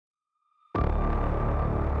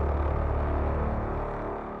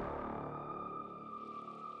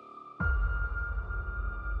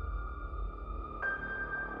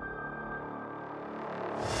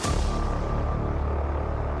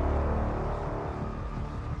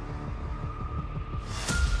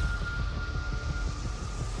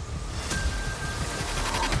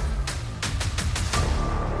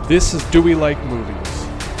This is Do We Like Movies?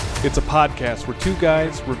 It's a podcast where two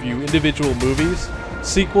guys review individual movies,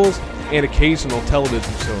 sequels, and occasional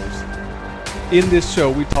television shows. In this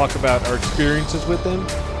show, we talk about our experiences with them,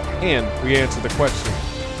 and we answer the question,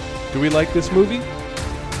 do we like this movie?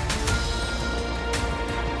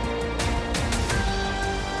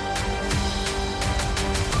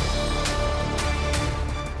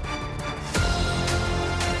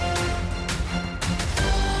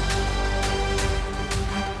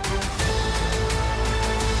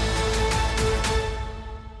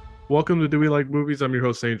 Welcome to Do We Like Movies? I'm your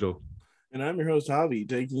host, Angel. And I'm your host, Javi,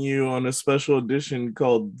 taking you on a special edition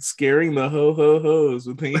called Scaring the Ho-Ho-Hos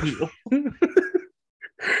with Angel.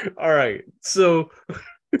 All right, so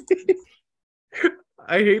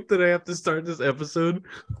I hate that I have to start this episode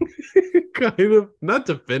kind of not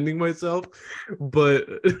defending myself, but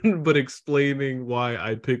explaining why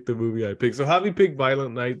I picked the movie I picked. So Javi picked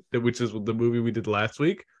Violent Night, which is the movie we did last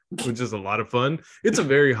week, which is a lot of fun. It's a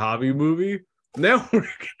very Javi movie. Now we're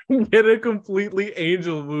gonna get a completely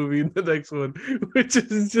Angel movie in the next one, which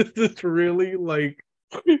is just this really like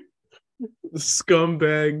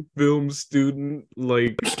scumbag film student.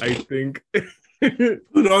 Like, I think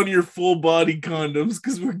put on your full body condoms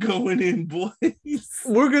because we're going in, boys.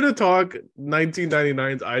 We're gonna talk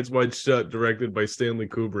 1999's Eyes Wide Shut, directed by Stanley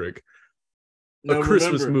Kubrick. A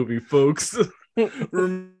Christmas movie, folks.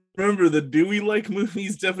 Remember, the Do We Like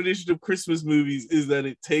Movies definition of Christmas movies is that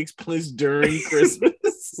it takes place during Christmas.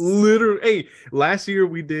 Literally. Hey, last year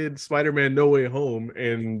we did Spider-Man No Way Home,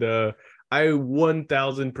 and I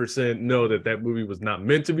 1000% know that movie was not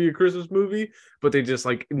meant to be a Christmas movie, but they just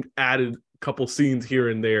like added a couple scenes here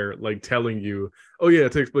and there, like telling you, oh yeah,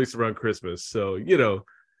 it takes place around Christmas. So, you know,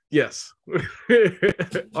 yes.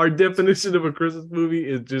 Our definition of a Christmas movie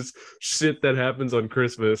is just shit that happens on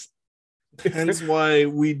Christmas. Hence why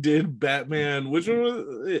we did Batman, which one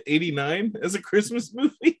was it, 89 as a Christmas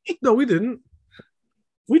movie? No, we didn't.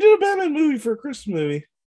 We did a Batman movie for a Christmas movie.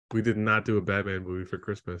 We did not do a Batman movie for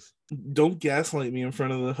Christmas. Don't gaslight me in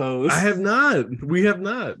front of the host. I have not. We have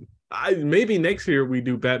not. Maybe next year we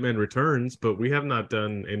do Batman Returns, but we have not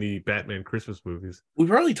done any Batman Christmas movies. We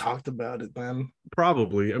probably talked about it, man.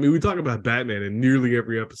 Probably. I mean, we talk about Batman in nearly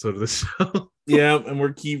every episode of the show. Yeah, and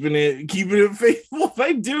we're keeping it faithful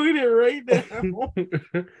by doing it right now.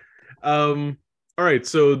 All right,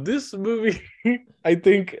 so this movie, I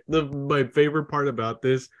think my favorite part about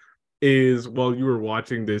this is while you were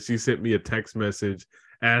watching this, you sent me a text message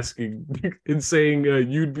asking and saying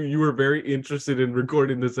you were very interested in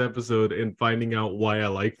recording this episode and finding out why I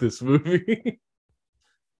like this movie.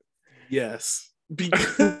 Yes,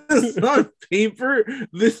 because on paper,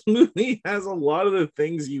 this movie has a lot of the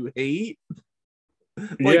things you hate,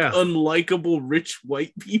 like unlikable rich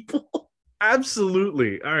white people.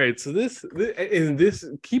 Absolutely. All right, so this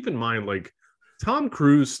keep in mind, like, Tom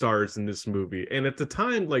Cruise stars in this movie, and at the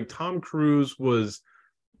time, like, Tom Cruise was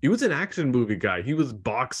an action movie guy. He was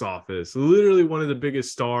box office, literally one of the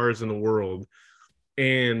biggest stars in the world.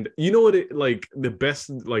 And you know what?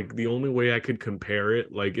 The only way I could compare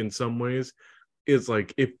it, like, in some ways, is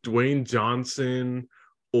like if Dwayne Johnson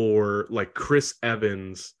or like Chris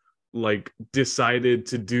Evans like decided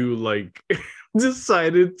to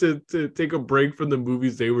take a break from the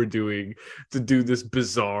movies they were doing to do this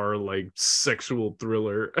bizarre like sexual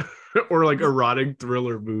thriller or like erotic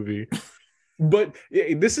thriller movie. But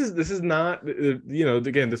this is not,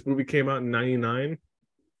 again, this movie came out in 99.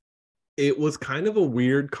 It was kind of a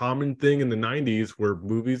weird common thing in the 90s where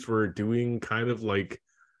movies were doing kind of like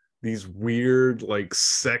these weird like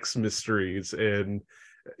sex mysteries. And,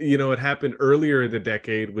 it happened earlier in the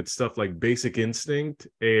decade with stuff like Basic Instinct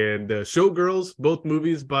and Showgirls, both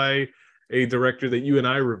movies by a director that you and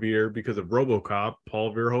I revere because of RoboCop,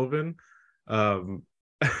 Paul Verhoeven.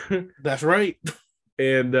 That's right.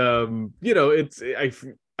 And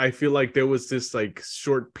I feel like there was this like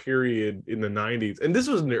short period in the 90s, and this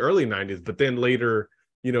was in the early 90s, but then later,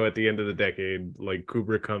 at the end of the decade, like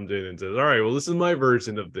Kubrick comes in and says, all right, well, this is my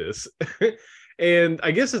version of this. And I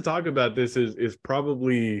guess to talk about this is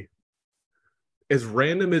probably, as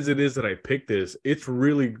random as it is that I picked this, it's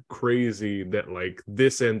really crazy that like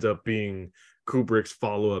this ends up being Kubrick's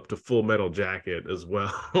follow-up to Full Metal Jacket as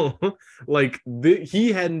well. Like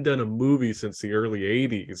he hadn't done a movie since the early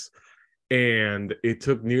 80s, and it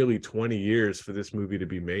took nearly 20 years for this movie to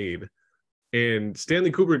be made. And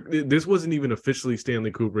Stanley Kubrick, this wasn't even officially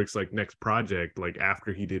Stanley Kubrick's like next project, like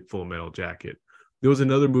after he did Full Metal Jacket. There was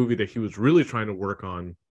another movie that he was really trying to work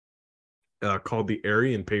on called The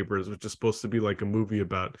Aryan Papers, which is supposed to be like a movie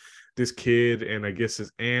about this kid and I guess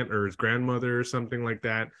his aunt or his grandmother or something like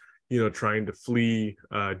that. trying to flee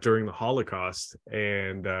during the Holocaust.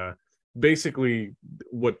 And basically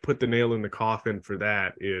what put the nail in the coffin for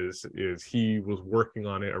that is he was working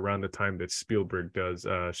on it around the time that Spielberg does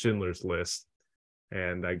Schindler's List.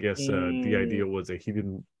 And I guess the idea was that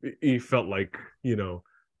he felt like,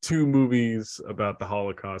 two movies about the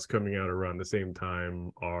Holocaust coming out around the same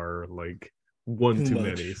time are like one too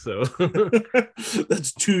many. So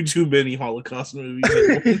that's too many Holocaust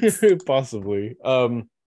movies. Possibly. So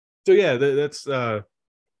yeah, that's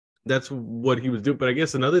what he was doing. But I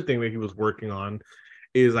guess another thing that he was working on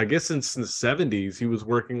is, I guess since the 70s, he was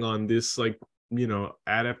working on this like,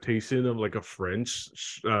 adaptation of like a French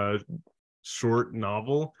short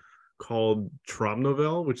novel called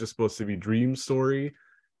Traumnovel, which is supposed to be Dream Story.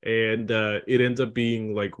 And it ends up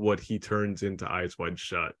being like what he turns into Eyes Wide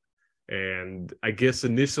Shut. And I guess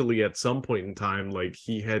initially at some point in time, like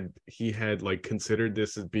he had like considered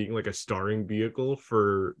this as being like a starring vehicle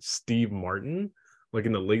for Steve Martin, like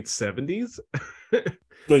in the late 70s.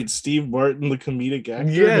 Wait, Steve Martin, the comedic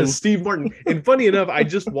actor? Yeah, Steve Martin. And funny enough, I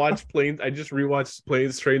just rewatched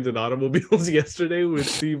Planes, Trains, and Automobiles yesterday with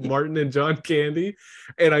Steve Martin and John Candy.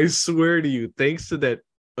 And I swear to you, thanks to that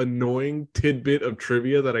annoying tidbit of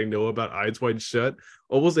trivia that I know about Eyes Wide Shut,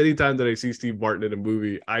 almost any time that I see Steve Martin in a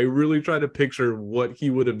movie, I really try to picture what he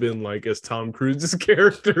would have been like as Tom Cruise's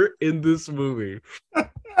character in this movie.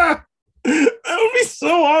 That would be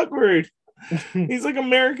so awkward. He's like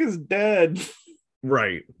America's dad.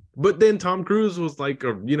 Right. But then Tom Cruise was like,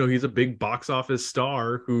 he's a big box office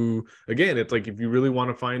star who, again, it's like if you really want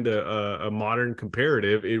to find a modern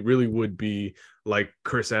comparative, it really would be like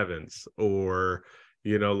Chris Evans or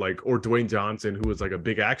Dwayne Johnson, who was like a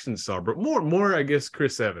big action star, but more, I guess,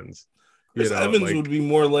 Chris Evans. Chris Evans would be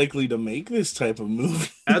more likely to make this type of movie.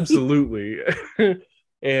 Absolutely.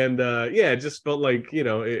 And it just felt like,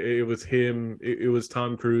 it was him, it was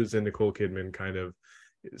Tom Cruise and Nicole Kidman kind of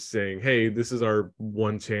saying, hey, this is our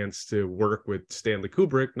one chance to work with Stanley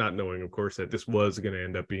Kubrick, not knowing, of course, that this was going to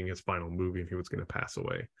end up being his final movie and he was going to pass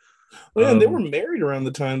away. Well, and they were married around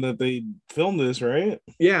the time that they filmed this, right?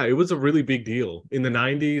 Yeah, it was a really big deal. In the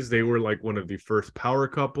 90s, they were like one of the first power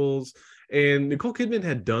couples. And Nicole Kidman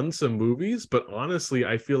had done some movies, but honestly,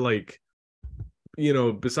 I feel like,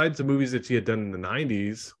 besides the movies that she had done in the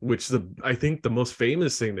 90s, which I think the most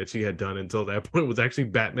famous thing that she had done until that point was actually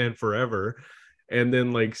Batman Forever. And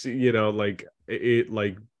then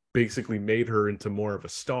it basically made her into more of a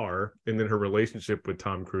star. And then her relationship with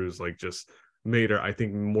Tom Cruise just made her, I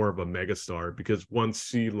think, more of a megastar, because once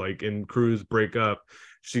she and Cruise break up,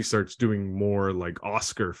 she starts doing more like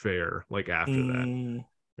Oscar fare after that. And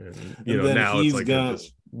now it's like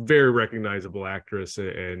this very recognizable actress,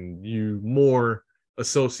 and you more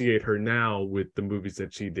associate her now with the movies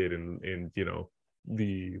that she did in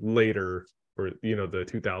the later, or the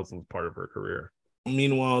 2000s part of her career.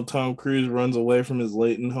 Meanwhile, Tom Cruise runs away from his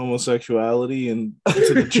latent homosexuality and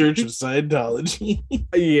to the Church of Scientology.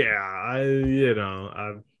 Yeah, I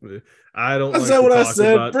don't. That's not what I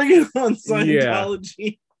said. Bring it on, Scientology.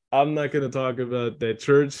 Yeah, I'm not going to talk about that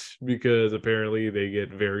church because apparently they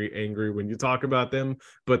get very angry when you talk about them.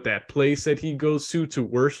 But that place that he goes to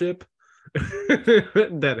worship,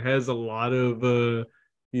 that has a lot of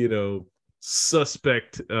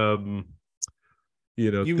suspect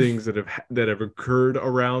things that have occurred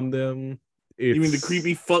around them. You mean the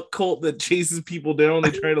creepy fuck cult that chases people down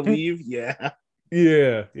when they try to leave? Yeah.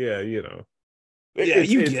 Yeah,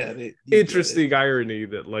 you get it. Interesting irony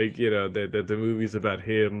that that the movie's about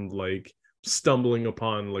him stumbling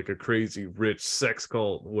upon a crazy rich sex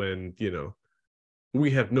cult when we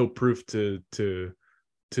have no proof to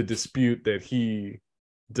dispute that he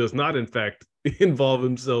does not in fact involve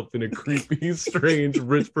himself in a creepy, strange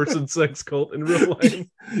rich person sex cult in real life.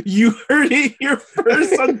 You heard it here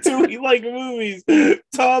first on Do We Like Movies.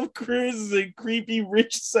 Tom Cruise is a creepy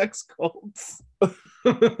rich sex cult.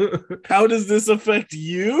 How does this affect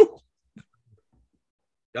you?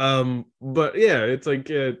 But yeah, it's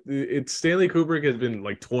it's Stanley Kubrick has been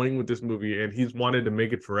toying with this movie, and he's wanted to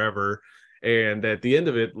make it forever. And at the end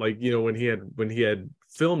of it, when he had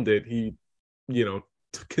filmed it, he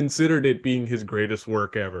considered it being his greatest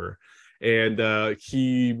work ever. And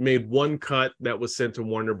he made one cut that was sent to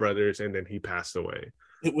Warner Brothers, and then he passed away.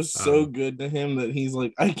 It was so good to him that he's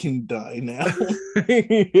like, I can die now.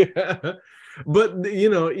 Yeah. But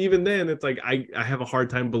even then, it's I have a hard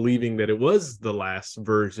time believing that it was the last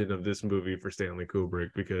version of this movie for Stanley Kubrick,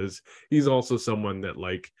 because he's also someone that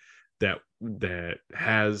that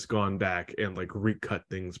has gone back and recut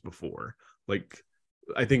things before.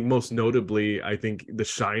 I think most notably, I think The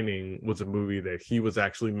Shining was a movie that he was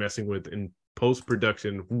actually messing with in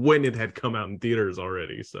post-production when it had come out in theaters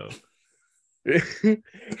already. So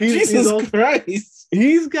Jesus Christ.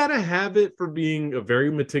 He's got a habit for being a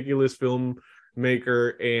very meticulous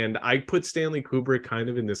filmmaker, and I put Stanley Kubrick kind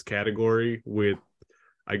of in this category with,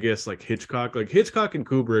 I guess, like Hitchcock. Like Hitchcock and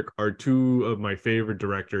Kubrick are two of my favorite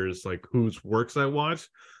directors, like whose works I watch,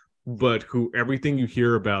 but who everything you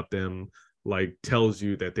hear about them like tells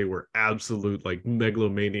you that they were absolute like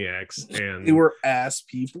megalomaniacs, and they were ass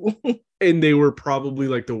people. And they were probably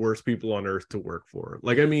like the worst people on earth to work for.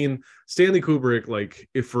 Like, I mean, Stanley Kubrick, like,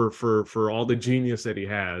 if for all the genius that he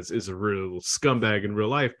has, is a real scumbag in real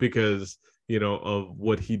life because, you know, of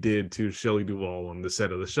what he did to Shelley Duvall on the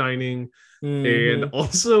set of The Shining. And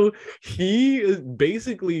also, he is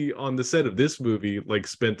basically on the set of this movie, like,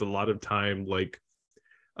 spent a lot of time like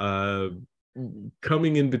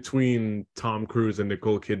coming in between Tom Cruise and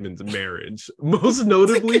Nicole Kidman's marriage, most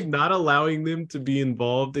notably not allowing them to be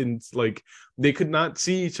involved in, like, they could not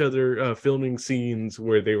see each other filming scenes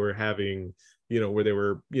where they were having, you know, where they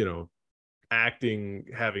were, you know, acting,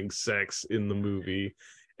 having sex in the movie.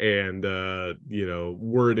 And you know,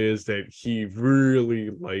 word is that he really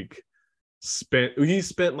like spent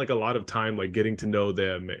like a lot of time like getting to know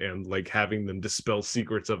them and like having them dispel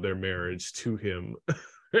secrets of their marriage to him.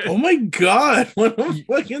 Oh my god, what a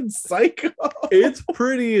fucking psycho. It's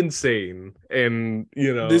pretty insane. And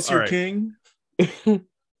you know, this your king.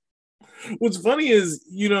 What's funny is,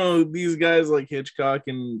 you know, these guys like Hitchcock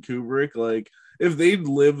and Kubrick, like if they'd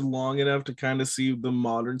lived long enough to kind of see the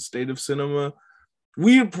modern state of cinema,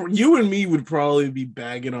 you and me would probably be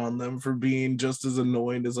bagging on them for being just as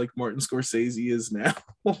annoying as like Martin Scorsese is now.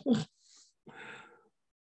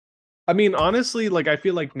 I mean, honestly, like I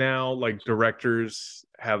feel like now like directors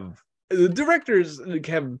have learned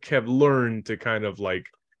to kind of like,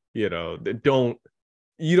 you know,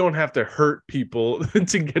 you don't have to hurt people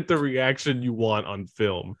to get the reaction you want on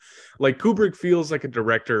film. Like Kubrick feels like a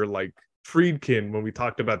director like Friedkin when we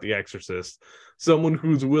talked about The Exorcist, someone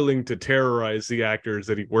who's willing to terrorize the actors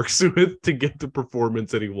that he works with to get the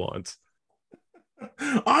performance that he wants.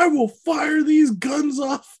 I will fire these guns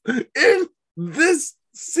off in this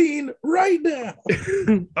scene right now.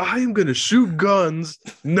 I am gonna shoot guns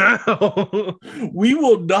now. We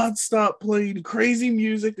will not stop playing crazy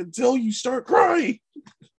music until you start crying.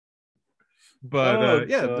 But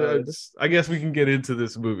I guess we can get into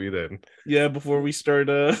this movie then. Yeah, before we start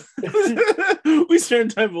we start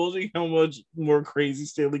divulging how much more crazy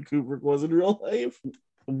Stanley Kubrick was in real life.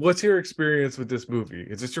 What's your experience with this movie?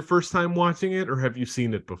 Is this your first time watching it, or have you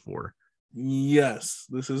seen it before? Yes,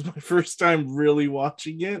 this is my first time really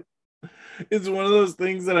watching it. It's one of those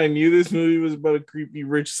things that I knew this movie was about a creepy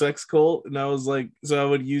rich sex cult, and I was like, so I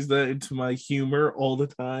would use that into my humor all the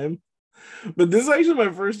time. But this is actually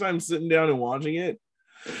my first time sitting down and watching it.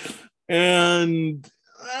 And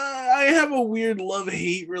I have a weird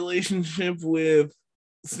love-hate relationship with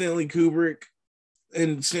Stanley Kubrick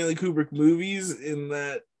and Stanley Kubrick movies, in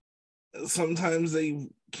that sometimes they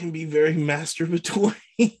can be very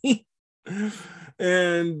masturbatory.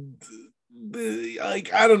 And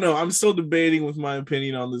like, I don't know, I'm still debating with my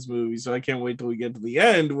opinion on this movie, so I can't wait till we get to the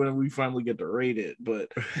end when we finally get to rate it.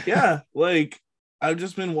 But yeah, like I've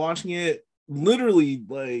just been watching it literally,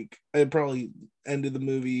 like I probably ended the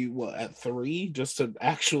movie at 3 just to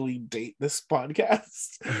actually date this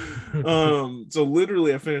podcast. So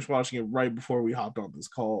literally I finished watching it right before we hopped on this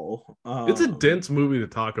call. It's a dense movie to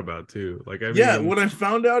talk about too. Like, I mean, when I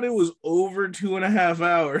found out it was over 2.5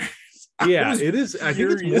 hours. Yeah, it is. I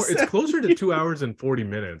think it's more. It's closer to 2 hours and 40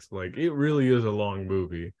 minutes. Like, it really is a long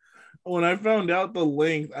movie. When I found out the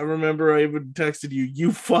length, I remember I even texted you,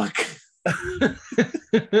 "You fuck."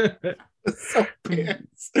 So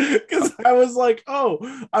pissed, because I was like,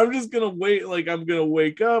 "Oh, I'm just gonna wait. Like, I'm gonna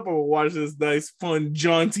wake up. I'm gonna watch this nice, fun,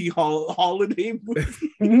 jaunty holiday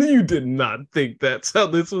movie." You did not think that's how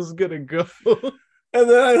this was gonna go. And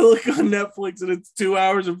then I look on Netflix and it's 2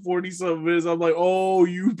 hours and 40-something minutes. I'm like, oh,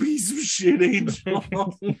 you piece of shit,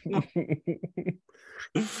 Angel.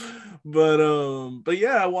 But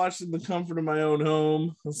yeah, I watched it in the comfort of my own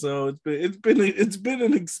home. So it's been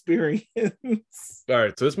an experience. All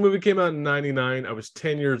right, so this movie came out in 99. I was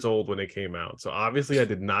 10 years old when it came out. So obviously I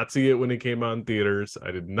did not see it when it came out in theaters.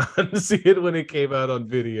 I did not see it when it came out on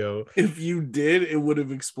video. If you did, it would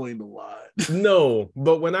have explained a lot. No,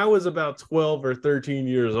 but when I was about 12 or 13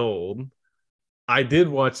 years old, I did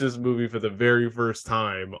watch this movie for the very first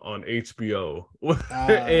time on HBO.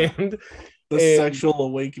 And sexual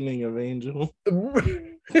awakening of Angel.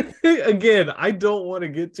 Again, I don't want to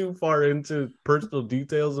get too far into personal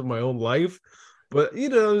details of my own life, but you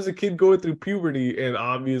know, as a kid going through puberty, and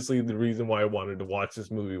obviously the reason why I wanted to watch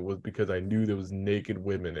this movie was because I knew there was naked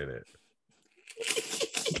women in it.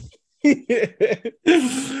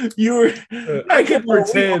 You were I no, could we all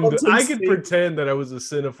pretend took I could state. pretend that I was a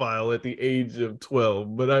cinephile at the age of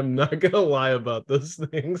 12, but I'm not gonna lie about those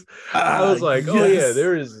things. I was like, oh yeah, Yes.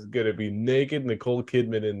 there is gonna be naked Nicole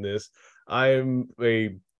Kidman in this. I'm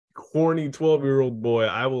a horny 12-year-old boy.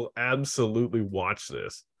 I will absolutely watch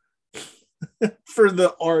this. For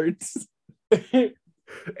the art.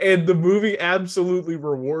 And the movie absolutely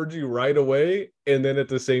rewards you right away, and then at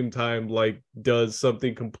the same time like does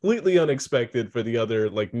something completely unexpected for the other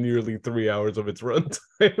like nearly 3 hours of its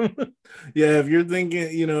runtime. Yeah, if you're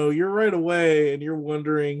thinking, you're right away and you're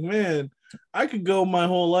wondering, man, I could go my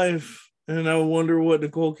whole life and I wonder what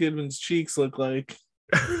Nicole Kidman's cheeks look like.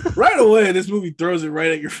 Right away, this movie throws it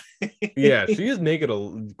right at your Yeah, face. she is naked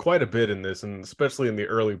quite a bit in this, and especially in the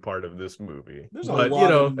early part of this movie. There's a But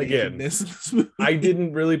lot of again, nakedness in this I movie.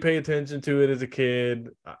 didn't really pay attention to it as a kid.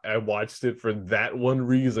 I watched it for that one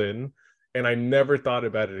reason, and I never thought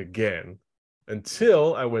about it again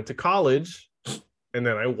until I went to college, and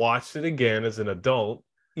then I watched it again as an adult,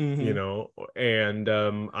 Mm-hmm.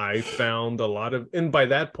 and I found a lot of, and by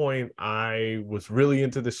that point, I was really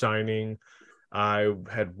into The Shining. I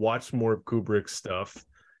had watched more of Kubrick's stuff,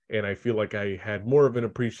 and I feel like I had more of an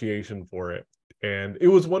appreciation for it. And it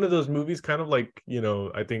was one of those movies, kind of like,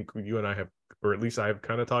 I think you and I have, or at least I have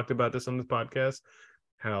kind of talked about this on this podcast,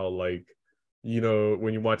 how like,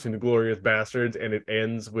 when you're watching The Glorious Bastards and it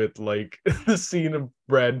ends with like the scene of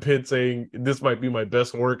Brad Pitt saying, "This might be my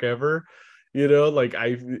best work ever." Like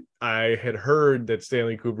I had heard that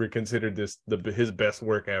Stanley Kubrick considered this his best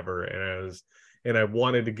work ever, and I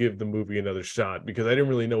wanted to give the movie another shot because I didn't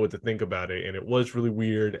really know what to think about it, and it was really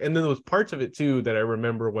weird. And then there was parts of it too that I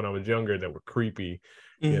remember when I was younger that were creepy,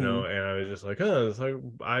 Mm-hmm. and I was just like, oh, it's like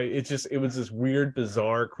it was this weird,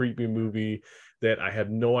 bizarre, creepy movie that I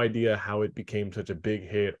had no idea how it became such a big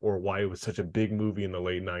hit or why it was such a big movie in the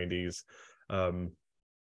late 90s. Um,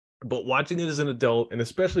 but watching it as an adult, and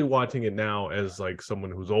especially watching it now as like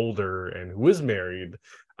someone who's older and who is married,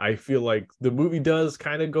 I feel like the movie does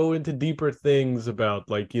kind of go into deeper things about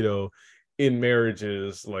like, in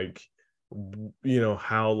marriages, like,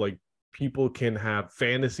 how like people can have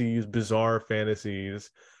fantasies, bizarre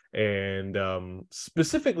fantasies. And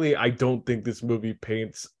specifically, I don't think this movie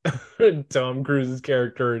paints Tom Cruise's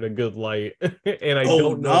character in a good light. And I Oh,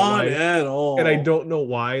 don't know not why, at and I all. don't know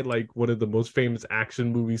why, like, one of the most famous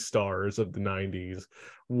action movie stars of the 90s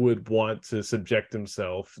would want to subject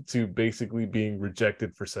himself to basically being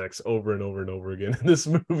rejected for sex over and over and over again in this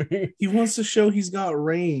movie. He wants to show he's got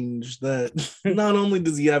range, that not only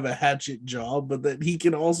does he have a hatchet job, but that he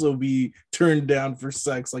can also be turned down for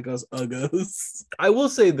sex like us uggos. I will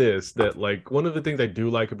say this, that like one of the things I do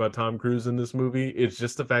like about Tom Cruise in this movie is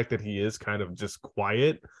just the fact that he is kind of just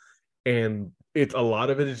quiet, and it's a lot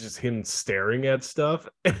of it is just him staring at stuff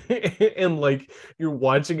and like you're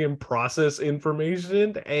watching him process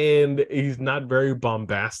information, and he's not very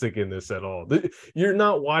bombastic in this at all. You're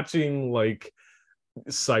not watching like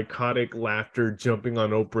psychotic laughter jumping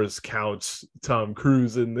on Oprah's couch Tom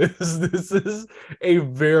Cruise in this. This is a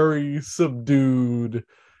very subdued,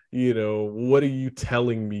 what are you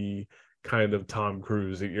telling me kind of Tom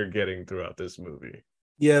Cruise that you're getting throughout this movie.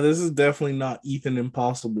 Yeah, this is definitely not Ethan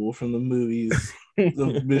Impossible from the movies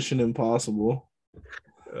of Mission Impossible.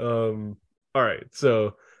 um all right,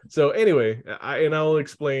 so anyway, I'll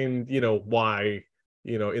explain why,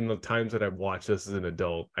 in the times that I've watched this as an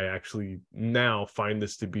adult, I actually now find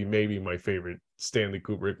this to be maybe my favorite Stanley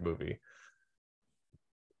Kubrick movie,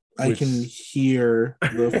 I can which hear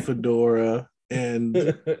the fedora and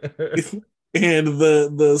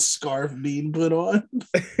the scarf being put on.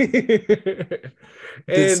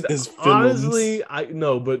 This and is films. honestly, I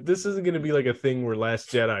no, but this isn't going to be like a thing where Last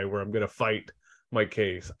Jedi where I'm going to fight my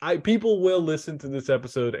case. People will listen to this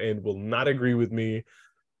episode and will not agree with me,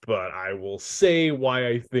 but I will say why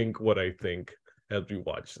I think what I think as we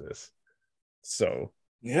watch this. So, all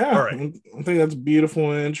Yeah, right. I think that's a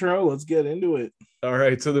beautiful intro. Let's get into it. All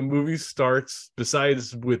right, so the movie starts,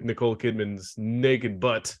 besides with Nicole Kidman's naked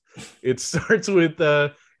butt, it starts with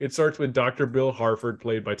Dr. Bill Harford,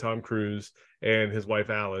 played by Tom Cruise, and his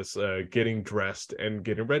wife Alice getting dressed and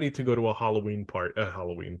getting ready to go to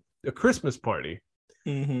a Christmas party.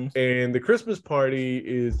 Mm-hmm. And the Christmas party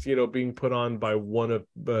is, being put on by one of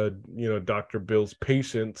Dr. Bill's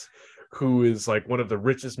patients, who is like one of the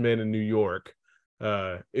richest men in New York.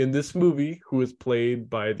 In this movie, who is played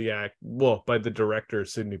by by the director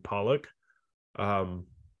Sidney Pollack. Um,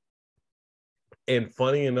 and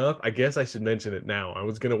funny enough, I guess I should mention it now. I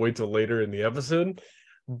was gonna wait till later in the episode,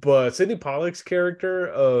 but Sidney Pollack's character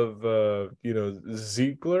of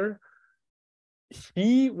Ziegler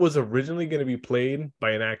He was originally going to be played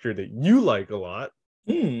by an actor that you like a lot.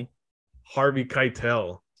 Hmm. Harvey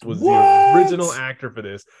Keitel was the What? original actor for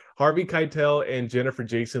this. Harvey Keitel and Jennifer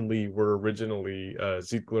Jason Leigh were originally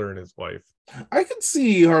Ziegler and his wife. I could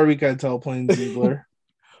see Harvey Keitel playing Ziegler.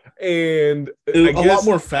 And I A lot guess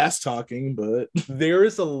more fast talking, but there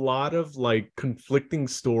is a lot of like conflicting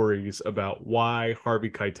stories about why Harvey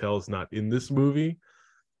Keitel is not in this movie.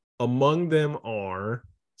 Among them are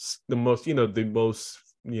the most,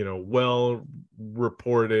 well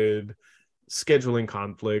reported scheduling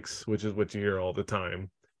conflicts, which is what you hear all the time.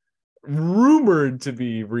 Rumored to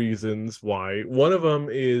be reasons why. One of them,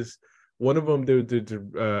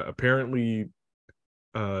 apparently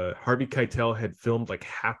Harvey Keitel had filmed like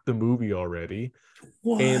half the movie already.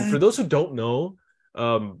 what? And for those who don't know,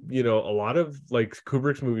 a lot of like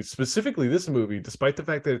Kubrick's movies, specifically this movie, despite the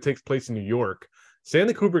fact that it takes place in New York,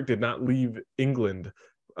 Stanley Kubrick did not leave England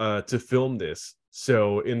to film this.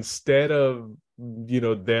 So instead of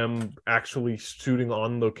them actually shooting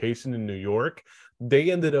on location in New York,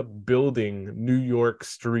 they ended up building New York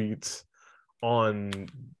streets on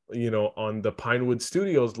the Pinewood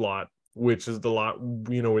Studios lot, which is the lot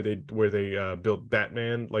where they built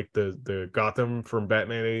Batman, like the Gotham from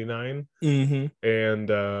Batman 89. Mm-hmm.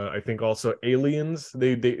 And I think also Aliens.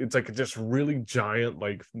 They it's like just really giant,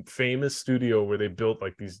 like famous studio where they built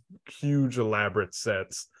like these huge elaborate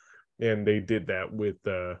sets, and they did that with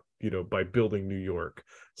by building New York.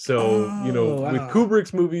 So with Wow.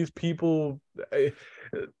 Kubrick's movies,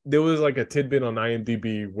 there was like a tidbit on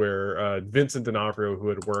IMDb where Vincent D'Onofrio, who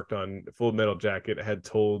had worked on Full Metal Jacket, had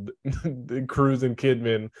told Cruise and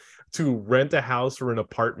Kidman to rent a house or an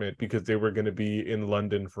apartment because they were going to be in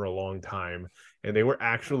London for a long time, and they were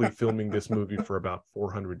actually filming this movie for about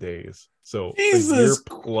 400 days, so Jesus a year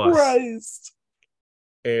plus. Christ.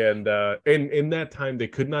 And in that time they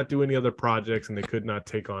could not do any other projects, and they could not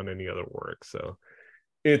take on any other work. So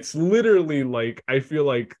it's literally like I feel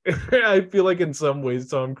like in some ways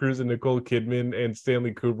Tom Cruise and Nicole Kidman and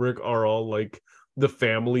Stanley Kubrick are all like the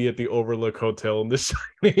family at the Overlook Hotel in The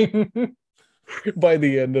Shining by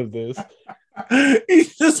the end of this. He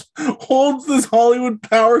just holds this Hollywood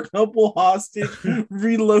power couple hostage,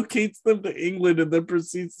 relocates them to England, and then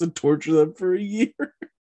proceeds to torture them for a year.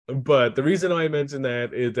 But the reason I mentioned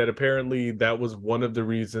that is that apparently that was one of the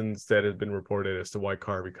reasons that has been reported as to why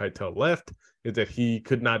Harvey Keitel left, is that he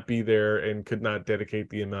could not be there and could not dedicate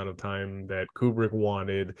the amount of time that Kubrick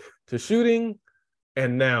wanted to shooting.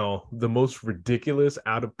 And now the most ridiculous,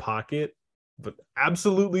 out of pocket, but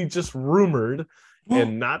absolutely just rumored,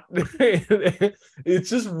 and not it's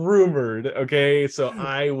just rumored. Okay, so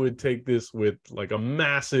I would take this with like a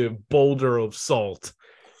massive boulder of salt.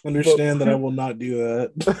 Understand that I will not do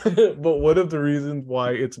that. But one of the reasons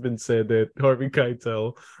why it's been said that Harvey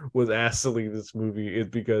Keitel was asked to leave this movie is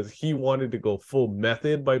because he wanted to go full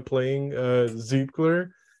method by playing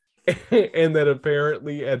Ziegler, and that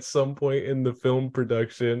apparently at some point in the film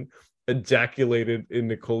production ejaculated in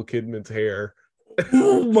Nicole Kidman's hair.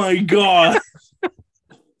 Oh my god.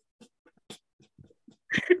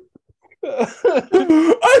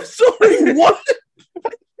 I'm sorry, what?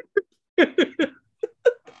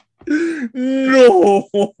 No.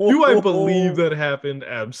 Do I believe that happened?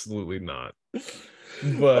 Absolutely not.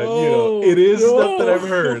 But it is stuff that I've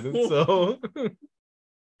heard. So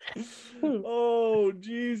oh,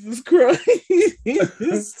 Jesus Christ. Even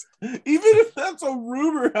if that's a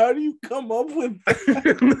rumor, how do you come up with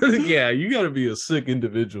that? Yeah, you got to be a sick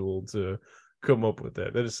individual to come up with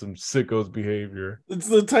that. That is some sicko's behavior. It's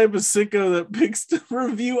the type of sicko that picks to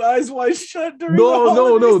review Eyes Wide Shut during no.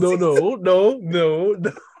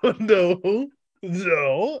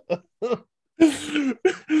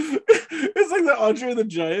 It's like the Andre the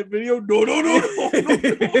Giant video. No.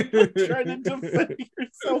 Trying to defend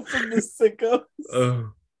yourself from the sickos.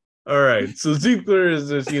 All right. So Ziegler is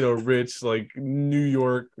this, rich, like New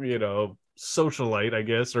York, socialite, I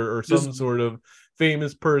guess, or some sort of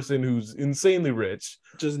famous person who's insanely rich.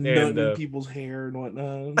 Just nutting in people's hair and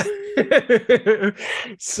whatnot.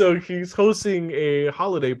 So he's hosting a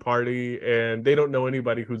holiday party, and they don't know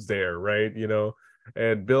anybody who's there, right?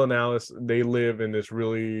 And Bill and Alice, they live in this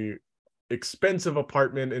really expensive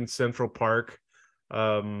apartment in Central Park.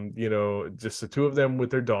 Just the two of them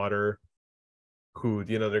with their daughter, who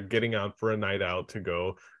they're getting out for a night out to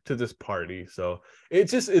go to this party. So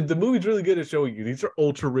the movie's really good at showing you these are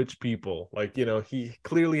ultra rich people. Like, he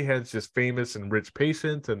clearly has just famous and rich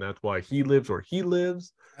patients, and that's why he lives where he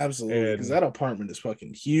lives. Absolutely, because that apartment is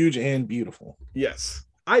fucking huge and beautiful. Yes.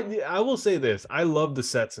 I will say this. I love the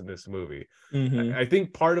sets in this movie. Mm-hmm. I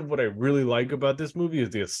think part of what I really like about this movie is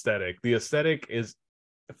the aesthetic. The aesthetic is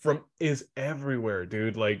from is everywhere,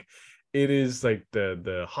 dude. Like it is like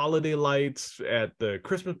the holiday lights at the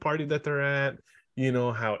Christmas party that they're at. You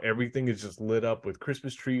know how everything is just lit up with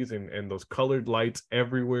Christmas trees and those colored lights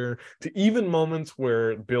everywhere. To even moments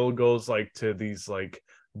where Bill goes like to these like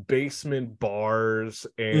basement bars,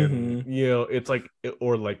 and Mm-hmm. you know it's like,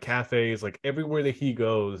 or like cafes, like everywhere that he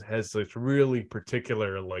goes has this really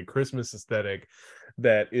particular like Christmas aesthetic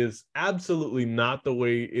that is absolutely not the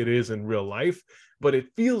way it is in real life, but it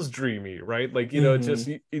feels dreamy, right? Like, you know, it's Mm-hmm. just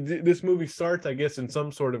this movie starts, I guess, in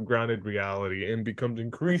some sort of grounded reality and becomes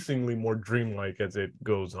increasingly more dreamlike as it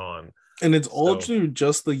goes on. And it's all So to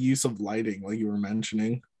just the use of lighting, like you were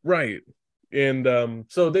mentioning. right. And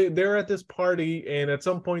so they're at this party, and at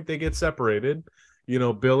some point they get separated. You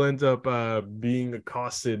know, Bill ends up being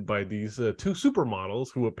accosted by these two supermodels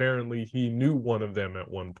who apparently he knew one of them at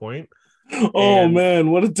one point. Oh And man,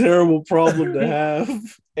 what a terrible problem to have.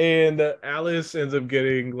 and Alice ends up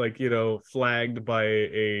getting, like, you know, flagged by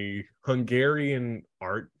a Hungarian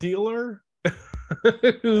art dealer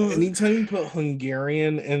who's Anytime you put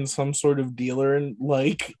Hungarian and some sort of dealer in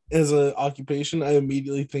like as an occupation, I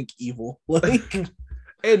immediately think evil. Like,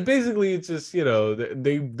 and basically it's just, you know,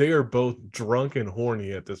 they are both drunk and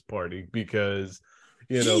horny at this party because,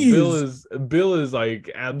 you know, jeez, Bill is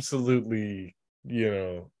like absolutely, you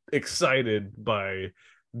know, excited by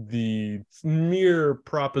the mere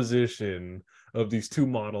proposition of these two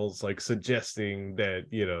models like suggesting that,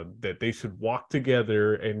 you know, that they should walk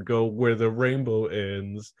together and go where the rainbow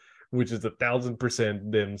ends, which is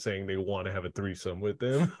 1,000% them saying they want to have a threesome with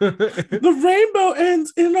them. the rainbow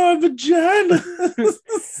ends in our vagina.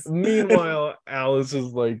 Meanwhile, Alice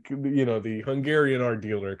is like, you know, the Hungarian art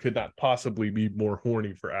dealer could not possibly be more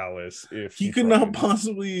horny for Alice if He he could not tried.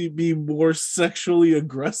 possibly be more sexually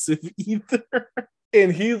aggressive either.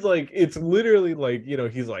 And he's like, it's literally like, you know,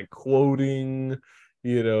 he's like quoting,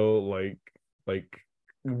 you know, like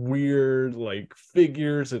weird like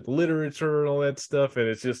figures and literature and all that stuff. And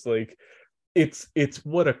it's just like, it's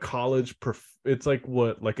what a it's like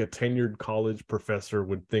what like a tenured college professor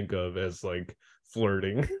would think of as like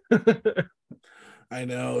flirting. I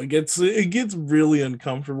know it gets really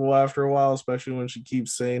uncomfortable after a while, especially when she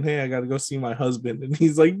keeps saying, "Hey, I got to go see my husband," and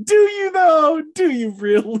he's like, "Do you though? Do you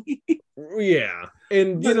really?" Yeah.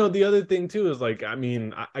 And you The, know, the other thing too is like, I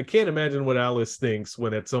mean, I can't imagine what Alice thinks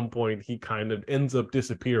when at some point he kind of ends up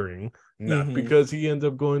disappearing, not mm-hmm, because he ends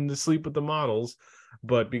up going to sleep with the models,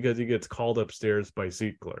 but because he gets called upstairs by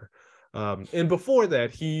Ziegler. And before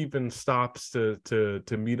that, he even stops to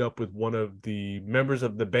meet up with one of the members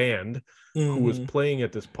of the band who was mm-hmm, playing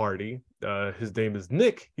at this party. His name is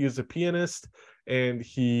Nick. He is a pianist, and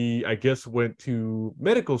he, I guess, went to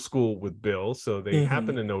medical school with Bill, so they mm-hmm.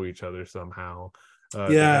 happen to know each other somehow.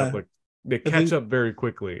 They have Yeah, like they I catch think up very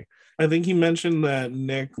quickly. I think he mentioned that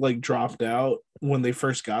Nick like dropped out when they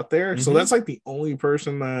first got there, so Mm-hmm. that's like the only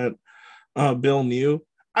person that Bill knew.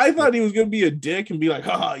 I Yep. thought he was gonna be a dick and be like,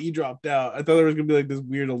 "Haha, you dropped out." I thought there was gonna be like this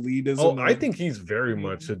weird Oh, elitism I of, think he's very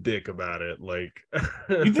much a dick about it. Like,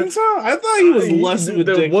 you think so? I thought he was less of a the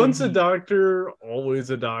dick than once a he. doctor, always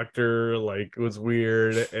a doctor. Like, it was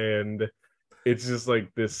weird, and it's just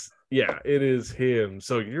like this. Yeah, it is him.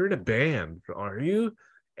 So you're in a band, are you?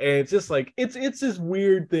 And it's just like it's this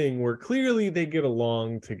weird thing where clearly they get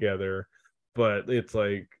along together, but it's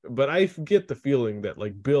like, but I get the feeling that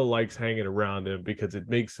like Bill likes hanging around him because it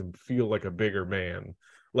makes him feel like a bigger man.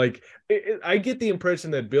 Like I get the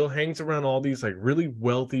impression that Bill hangs around all these like really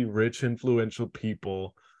wealthy, rich, influential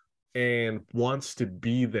people and wants to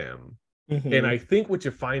be them. And Mm-hmm, I think what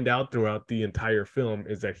you find out throughout the entire film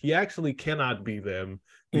is that he actually cannot be them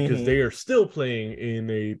because mm-hmm, they are still playing in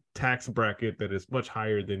a tax bracket that is much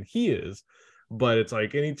higher than he is. But it's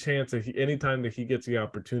like any chance that anytime that he gets the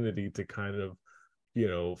opportunity to kind of, you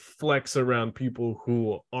know, flex around people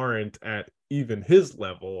who aren't at even his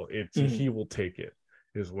level, it's mm-hmm. he will take it,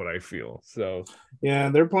 is what I feel. So Yeah,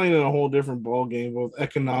 they're playing in a whole different ball game, both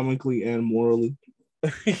economically and morally.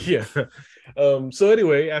 yeah. So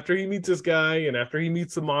anyway, after he meets this guy and after he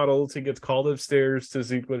meets the models, he gets called upstairs to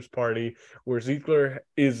Ziegler's party, where Ziegler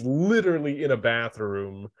is literally in a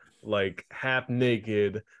bathroom, like half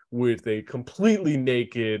naked, with a completely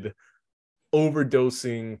naked,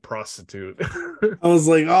 overdosing prostitute. I was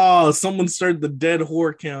like, oh, someone started the dead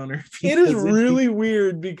whore counter It is because really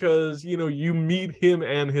weird because, you know, you meet him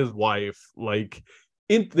and his wife, like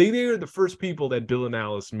they are the first people that Bill and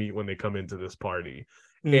Alice meet when they come into this party.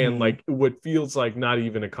 And mm-hmm, like what feels like not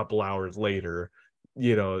even a couple hours later,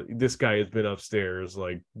 you know, this guy has been upstairs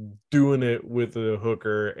like doing it with a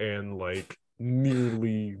hooker and like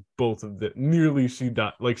nearly both of them. Nearly she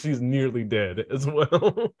died. Like she's nearly dead as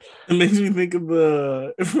well. It makes me think of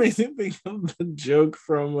the joke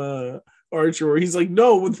from Archer where he's like,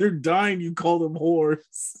 no, when they're dying, you call them whores.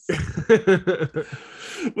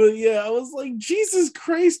 But yeah, I was like, Jesus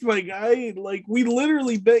Christ, my guy. Like, we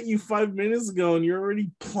literally bet you 5 minutes ago and you're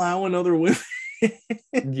already plowing other women.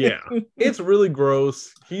 Yeah, it's really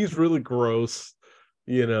gross. He's really gross,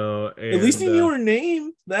 and At least he knew her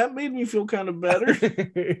name. That made me feel kind of better.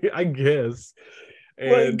 I guess.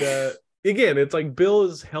 And Like, again, it's like Bill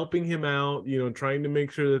is helping him out, trying to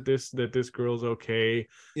make sure that this girl's okay.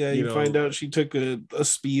 yeah, you find out she took a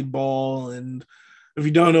speedball, and if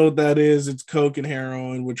you don't know what that is, it's coke and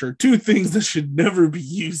heroin, which are two things that should never be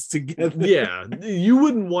used together. Yeah, you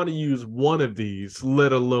wouldn't want to use one of these,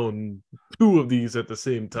 let alone two of these at the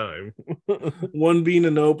same time. One being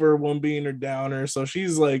an oper, one being her downer. So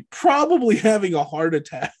she's like probably having a heart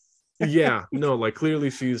attack. Yeah, no, like clearly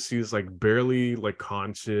she's like barely like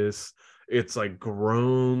conscious. It's like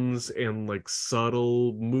groans and like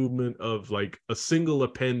subtle movement of like a single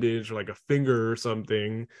appendage, like a finger or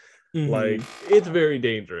something. Like it's very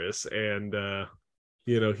dangerous. And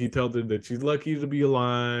he tells her that she's lucky to be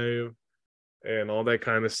alive and all that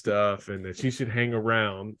kind of stuff, and that she should hang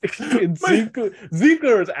around. And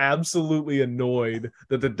Ziegler is absolutely annoyed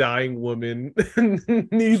that the dying woman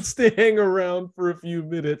needs to hang around for a few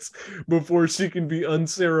minutes before she can be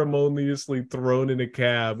unceremoniously thrown in a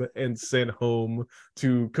cab and sent home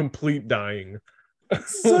to complete dying.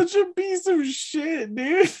 Such a piece of shit,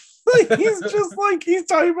 dude. Like he's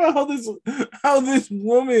talking about how this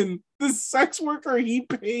woman, this sex worker he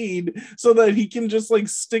paid so that he can just like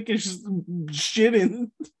stick his shit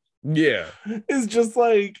in. Yeah. It's just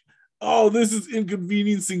like, oh, this is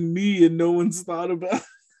inconveniencing me and no one's thought about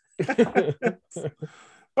it.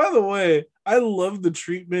 By the way, I love the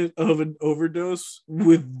treatment of an overdose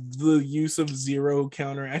with the use of zero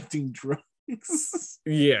counteracting drugs.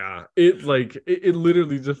 Yeah, it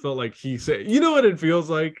literally just felt like he said, you know what it feels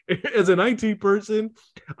like? As an IT person,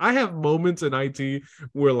 I have moments in IT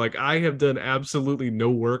where like I have done absolutely no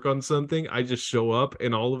work on something. I just show up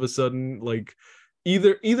and all of a sudden like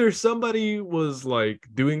either somebody was like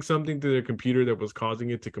doing something to their computer that was causing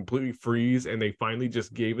it to completely freeze and they finally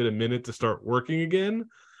just gave it a minute to start working again,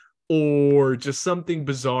 or just something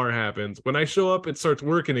bizarre happens. When I show up, it starts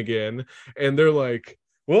working again and they're like,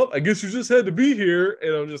 well, I guess you just had to be here.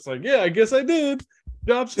 And I'm just like, yeah, I guess I did.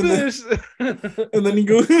 Job's finished. And then you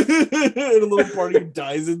go and a little party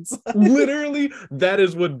dies inside. Literally, that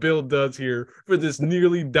is what Bill does here for this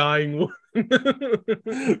nearly dying one.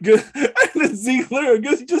 Good. And then Ziegler, I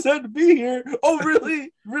guess you just had to be here. Oh,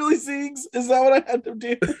 really? Really, Siegs? Is that what I had to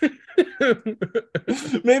do?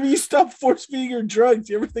 Maybe you stopped force feeding your drugs.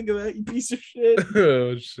 You ever think of that, you piece of shit?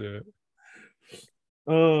 Oh, shit.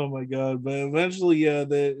 Oh my god! But eventually, yeah,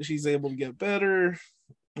 that she's able to get better.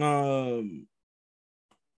 And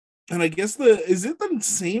I guess is it the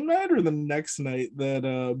same night or the next night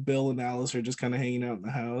that Bill and Alice are just kind of hanging out in the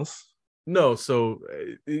house? No, so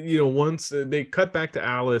once they cut back to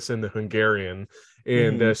Alice and the Hungarian,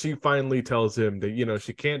 and she finally tells him that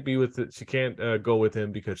she can't be with it, she can't go with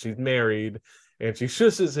him because she's married, and she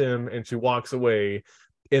shushes him and she walks away.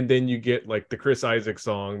 And then you get like the Chris Isaak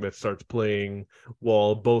song that starts playing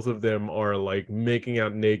while both of them are like making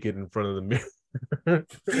out naked in front of the mirror.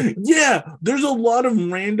 Yeah, there's a lot of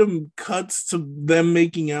random cuts to them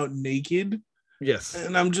making out naked. Yes.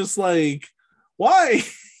 And I'm just like, why?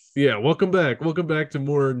 Yeah, welcome back. Welcome back to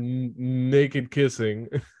more naked kissing.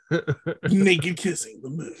 Naked Kissing, the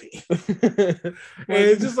movie. And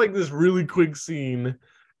it's just like this really quick scene.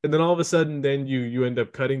 And then all of a sudden, then you end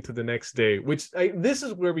up cutting to the next day, which this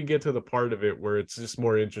is where we get to the part of it where it's just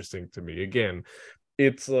more interesting to me. Again,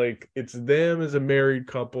 it's like it's them as a married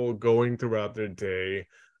couple going throughout their day.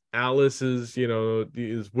 Alice is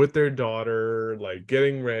with their daughter, like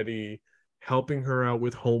getting ready, helping her out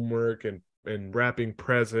with homework and wrapping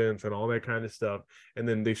presents and all that kind of stuff. And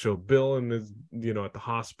then they show Bill and his, at the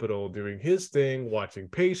hospital doing his thing, watching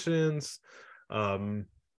patients.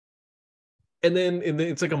 And then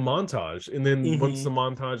it's like a montage. And then once the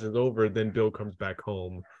montage is over, then Bill comes back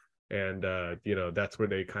home. And, that's where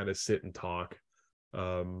they kind of sit and talk.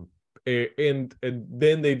 And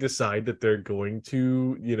then they decide that they're going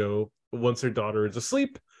to, once their daughter is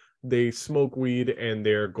asleep, they smoke weed and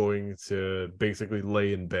they're going to basically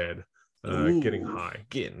lay in bed, getting high.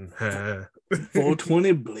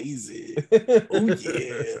 420 blazing. Oh,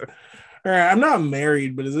 yeah. All right, I'm not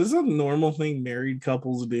married, but is this a normal thing married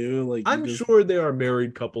couples do? Like, I'm sure there are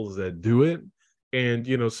married couples that do it. And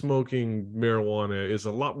smoking marijuana is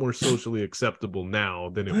a lot more socially acceptable now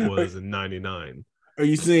than it was in 99. Are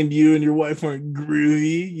you saying you and your wife aren't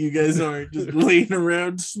groovy? You guys aren't just laying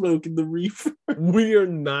around smoking the reefer? We are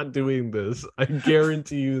not doing this. I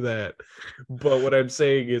guarantee you that. But what I'm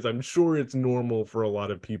saying is, I'm sure it's normal for a lot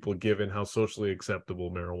of people given how socially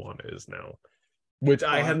acceptable marijuana is now, which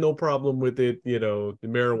I have no problem with it. The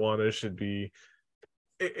marijuana should be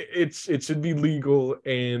it should be legal,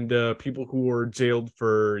 and people who are jailed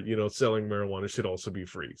for selling marijuana should also be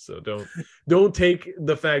free. So don't take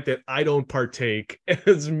the fact that I don't partake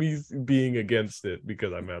as me being against it,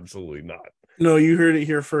 because I'm absolutely not. No, you heard it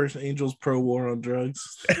here first. Angels pro war on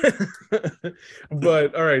drugs.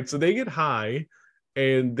 But all right, so they get high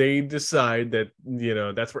and they decide that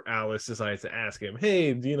that's where Alice decides to ask him,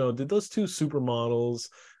 hey, did those two supermodels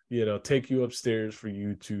take you upstairs for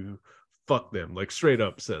you to fuck them? Like, straight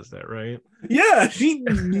up says that, right? Yeah, she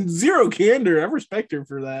zero candor. I respect her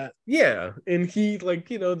for that. Yeah, and he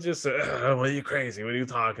just what are you crazy? What are you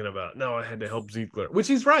talking about? No, I had to help Ziegler, which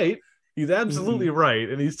he's right. He's absolutely right,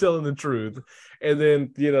 and he's telling the truth. And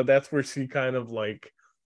then that's where she kind of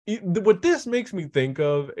what this makes me think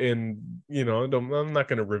of, and I'm not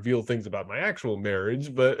going to reveal things about my actual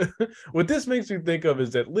marriage, but what this makes me think of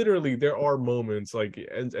is that literally there are moments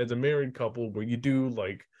as a married couple where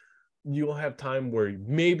you'll have time where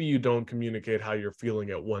maybe you don't communicate how you're feeling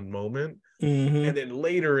at one moment, and then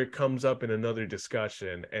later it comes up in another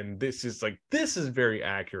discussion, and this is very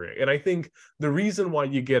accurate. And I think the reason why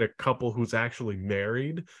you get a couple who's actually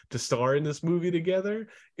married to star in this movie together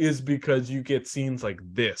is because you get scenes like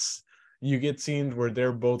this. You get scenes where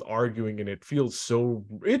they're both arguing, and it feels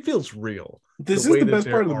real. This is the best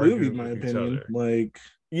part of the movie, in my opinion.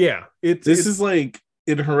 This is like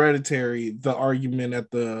in Hereditary, the argument at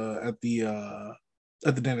the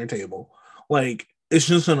dinner table. Like, it's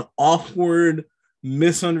just an awkward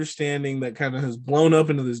misunderstanding that kind of has blown up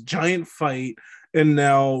into this giant fight, and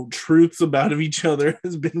now truths about each other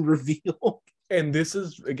has been revealed. And this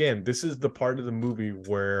is the part of the movie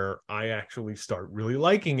where I actually start really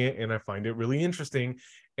liking it, and I find it really interesting.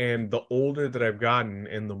 And the older that I've gotten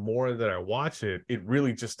and the more that I watch it, it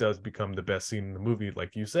really just does become the best scene in the movie,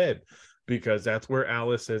 like you said, because that's where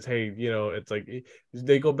Alice says, hey, it's like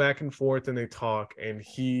they go back and forth and they talk, and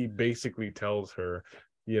he basically tells her,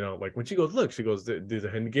 when she goes, look, she goes, the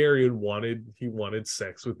Hungarian wanted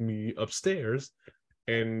sex with me upstairs.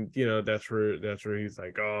 And that's where he's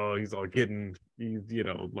like, oh, he's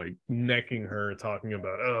necking her, talking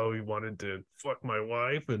about, oh, he wanted to fuck my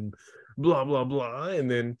wife and blah blah blah. And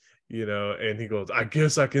then and he goes, I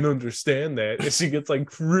guess I can understand that. And she gets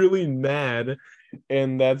really mad,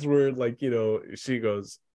 and that's where she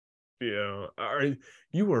goes, are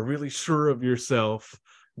you are really sure of yourself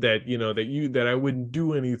that that I wouldn't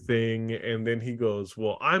do anything? And then he goes,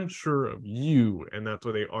 well, I'm sure of you. And that's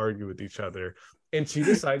where they argue with each other. And she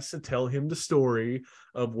decides to tell him the story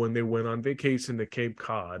of when they went on vacation to Cape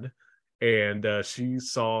Cod, and she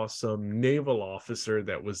saw some naval officer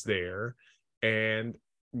that was there, and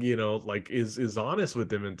is honest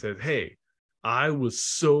with him and said, hey, I was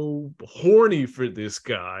so horny for this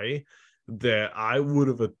guy that I would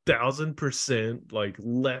have 1,000%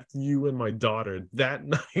 left you and my daughter that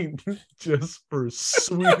night just for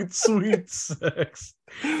sweet sex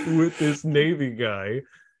with this Navy guy.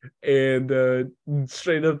 And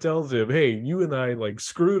straight up tells him, hey, you and I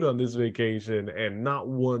screwed on this vacation, and not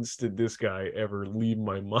once did this guy ever leave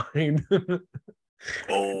my mind.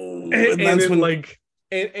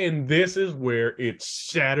 And this is where it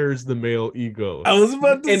shatters the male ego. I was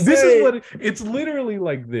about to say. And this is what it's literally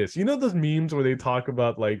like this. Those memes where they talk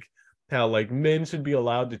about how men should be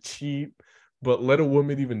allowed to cheat, but let a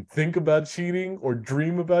woman even think about cheating or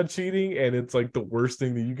dream about cheating, and it's the worst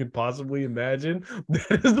thing that you could possibly imagine.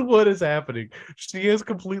 That is what is happening. She has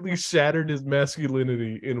completely shattered his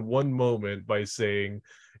masculinity in one moment by saying,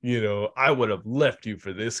 I would have left you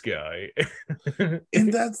for this guy.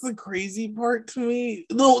 And that's the crazy part to me.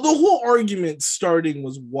 The whole argument starting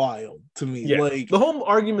was wild to me. Yeah, the whole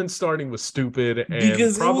argument starting was stupid and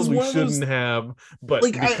because probably shouldn't have, but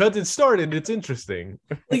because it started, it's interesting.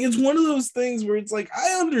 It's one of those things where it's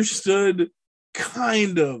I understood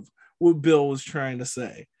kind of what Bill was trying to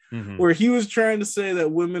say, where he was trying to say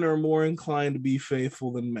that women are more inclined to be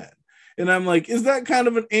faithful than men. And I'm like, is that kind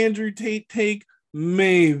of an Andrew Tate take?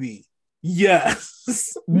 Maybe.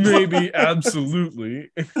 Yes. Maybe.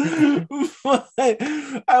 Absolutely. But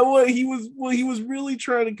what he was really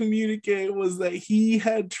trying to communicate was that he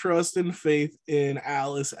had trust and faith in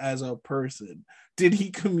Alice as a person. Did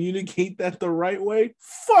he communicate that the right way?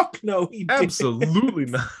 Fuck no, he didn't. Absolutely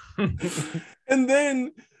not. And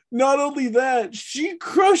then not only that, she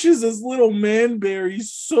crushes this little man Barry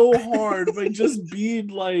so hard by just being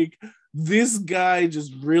like, this guy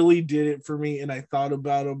just really did it for me, and I thought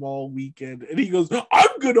about him all weekend. And he goes,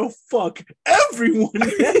 I'm gonna fuck everyone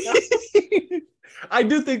now. I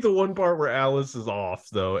do think the one part where Alice is off,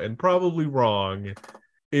 though, and probably wrong,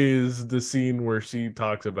 is the scene where she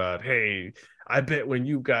talks about, hey, I bet when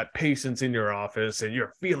you got patients in your office and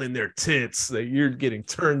you're feeling their tits that you're getting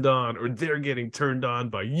turned on or they're getting turned on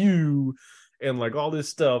by you and like all this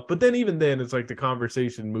stuff. But then even then, it's like the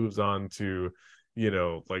conversation moves on to,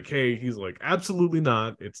 like, hey, he's like, absolutely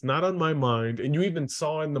not. It's not on my mind. And you even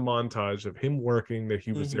saw in the montage of him working that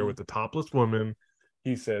he was there with the topless woman.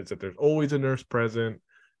 He says that there's always a nurse present,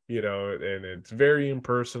 and it's very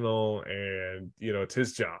impersonal and, it's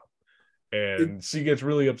his job. And she gets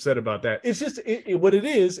really upset about that. It's just what it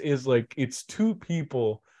is like it's two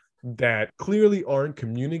people that clearly aren't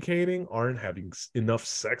communicating, aren't having enough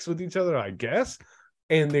sex with each other, I guess.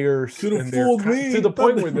 And they're to the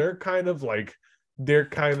point where they're kind of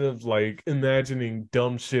like imagining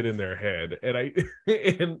dumb shit in their head.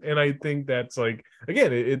 And I think that's like,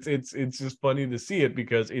 again, it's just funny to see it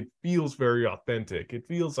because it feels very authentic. It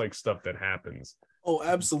feels like stuff that happens. Oh,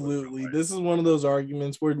 absolutely. This is one of those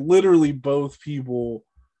arguments where literally both people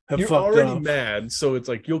have You're fucked already up. mad, so it's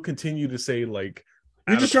like you'll continue to say like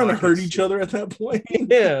you're just trying to hurt each other at that point.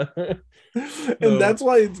 Yeah. And that's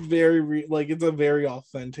why it's very it's a very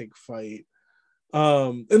authentic fight.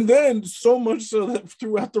 And then so much so that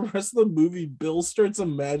throughout the rest of the movie, Bill starts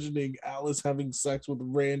imagining Alice having sex with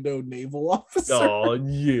rando naval officer. Oh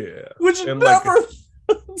yeah. Which never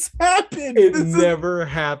happened. It never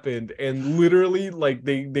happened. And literally, like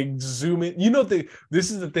they zoom in.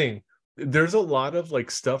 This is the thing. There's a lot of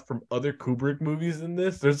like stuff from other Kubrick movies in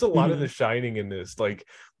this. There's a lot of The Shining in this. Like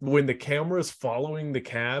when the camera's following the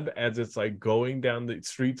cab as it's like going down the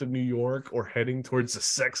streets of New York or heading towards the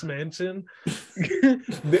sex mansion,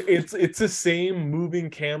 it's the same moving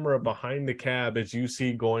camera behind the cab as you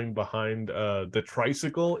see going behind the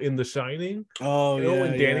tricycle in The Shining. Oh,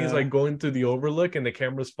 when Danny's like going through the overlook and the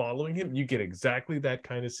camera's following him, you get exactly that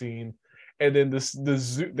kind of scene. And then the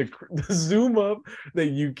zoom up that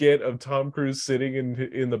you get of Tom Cruise sitting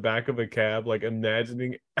in the back of a cab, like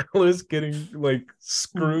imagining Alice getting like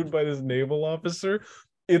screwed by this naval officer.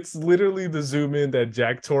 It's literally the zoom in that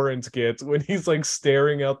Jack Torrance gets when he's like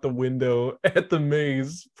staring out the window at the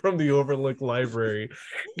maze from the Overlook Library.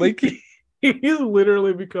 Like he's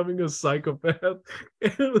literally becoming a psychopath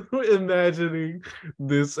and imagining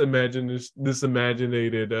this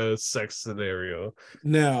imaginated sex scenario.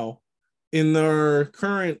 Now, in our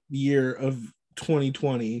current year of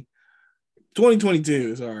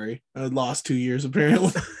 2022, sorry, I lost 2 years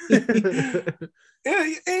apparently.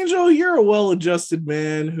 Angel, you're a well-adjusted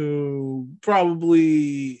man who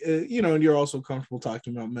probably, and you're also comfortable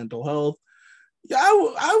talking about mental health.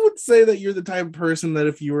 I would say that you're the type of person that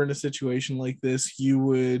if you were in a situation like this, you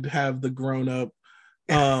would have the grown-up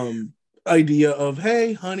idea of,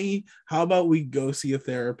 hey honey, how about we go see a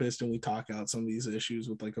therapist and we talk out some of these issues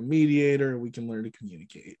with like a mediator, we can learn to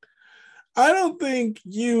communicate. I don't think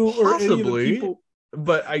you or any of the people,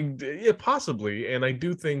 but possibly, and I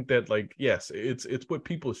do think that like, yes, it's what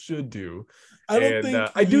people should do. I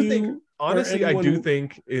do think honestly, I do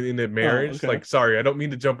think in a marriage, like, sorry, I don't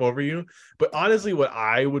mean to jump over you, but honestly, what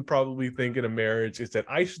I would probably think in a marriage is that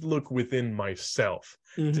I should look within myself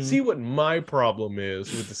to see what my problem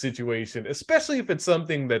is with the situation, especially if it's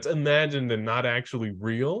something that's imagined and not actually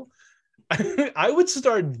real. I would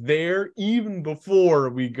start there even before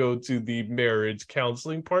we go to the marriage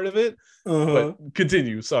counseling part of it. But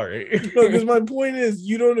continue, sorry. Because my point is,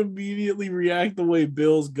 you don't immediately react the way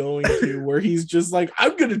Bill's going to, where he's just like,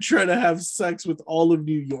 I'm going to try to have sex with all of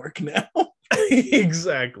New York now.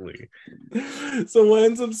 Exactly. So what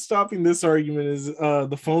ends up stopping this argument is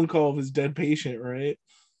the phone call of his dead patient, right?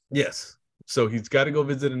 Yes. So he's got to go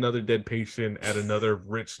visit another dead patient at another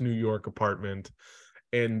rich New York apartment.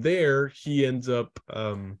 And there he ends up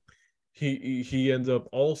he ends up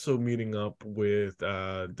also meeting up with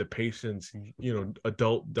the patient's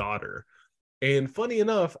adult daughter. And funny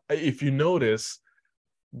enough, if you notice,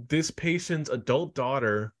 this patient's adult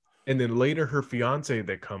daughter and then later her fiance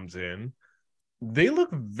that comes in, they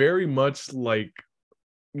look very much like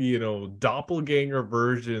doppelganger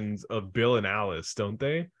versions of Bill and Alice, don't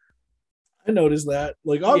they? I noticed that.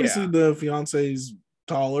 Like, obviously the fiance's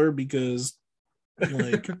taller because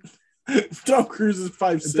like Tom Cruise is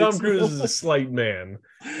 5'6". Tom Cruise is a slight man,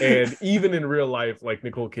 and even in real life, like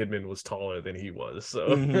Nicole Kidman was taller than he was.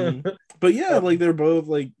 So, but yeah, like they're both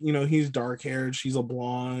like he's dark haired, she's a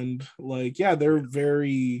blonde. Like, yeah, they're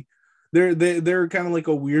very they're kind of like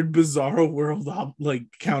a weird bizarro world like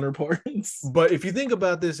counterparts. But if you think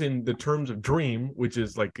about this in the terms of Dream, which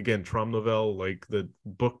is like again Trom Novel, like the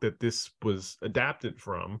book that this was adapted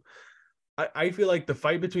from, I feel like the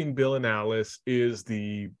fight between Bill and Alice is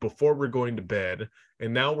the before we're going to bed,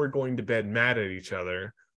 and now we're going to bed mad at each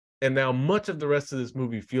other. And now much of the rest of this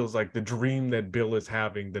movie feels like the dream that Bill is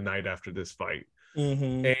having the night after this fight.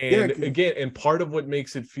 Mm-hmm. And again, and part of what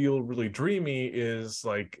makes it feel really dreamy is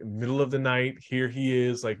like middle of the night, here he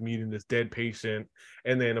is like meeting this dead patient.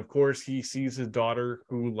 And then of course he sees his daughter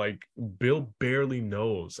who like Bill barely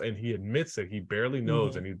knows. And he admits that he barely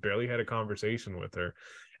knows, and he barely had a conversation with her.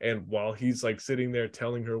 And while he's like sitting there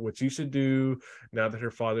telling her what she should do now that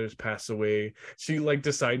her father's passed away, she like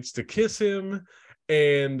decides to kiss him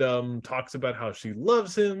and talks about how she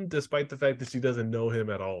loves him despite the fact that she doesn't know him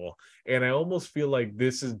at all. And I almost feel like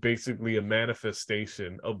this is basically a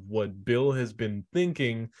manifestation of what Bill has been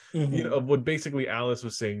thinking, you know, of what basically Alice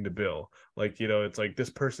was saying to Bill. Like, you know, it's like this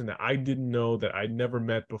person that I didn't know, that I'd never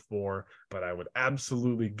met before, but I would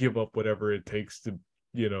absolutely give up whatever it takes to,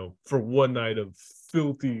 you know, for one night of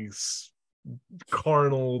filthy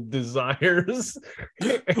carnal desires.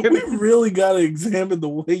 We really got to examine the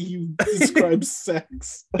way you describe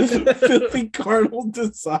sex. Filthy carnal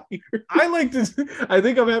desire. I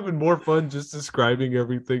think I'm having more fun just describing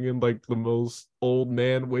everything in like the most old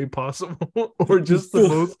man way possible, or just the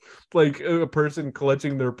most like a person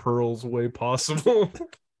clutching their pearls way possible.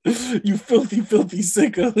 You filthy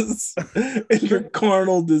sickos and your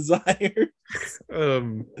carnal desire.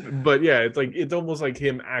 But yeah, it's like it's almost like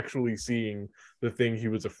him actually seeing the thing he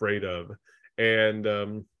was afraid of.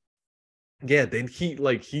 And yeah, then he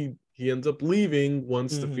ends up leaving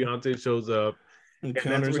once the fiance shows up,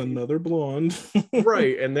 encounters another blonde.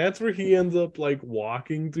 Right, and that's where he ends up like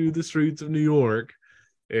walking through the streets of New York.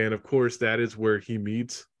 And of course that is where he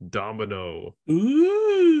meets Domino.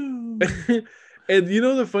 Ooh. And you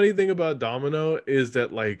know the funny thing about Domino is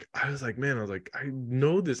that like I was like I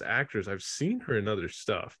know this actress, I've seen her in other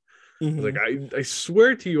stuff. Like I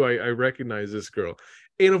swear to you I recognize this girl.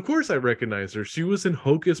 And of course I recognize her. She was in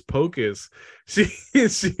Hocus Pocus.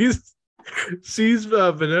 She's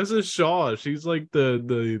Vanessa Shaw. She's like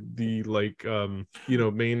the like you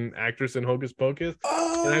know, main actress in Hocus Pocus.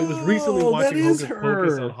 And I was recently watching Hocus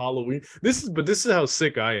Pocus on Halloween. This is how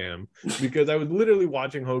sick I am, because I was literally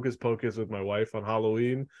watching Hocus Pocus with my wife on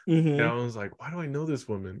Halloween. And I was like, why do I know this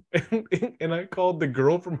woman? And I called the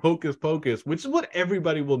girl from Hocus Pocus, which is what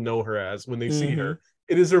everybody will know her as when they see her.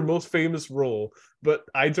 It is her most famous role. But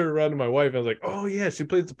I turned around to my wife. I was like, oh yeah, she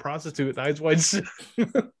plays the prostitute in Eyes Wide Shut.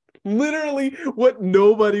 Literally what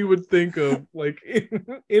nobody would think of like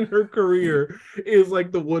in her career is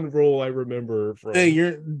like the one role I remember from.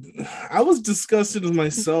 Hey, I was disgusted with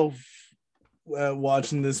myself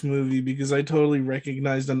watching this movie because I totally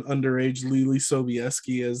recognized an underage Lily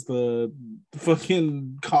Sobieski as the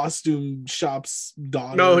fucking costume shop's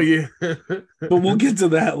daughter. Oh yeah. But we'll get to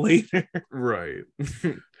that later. Right.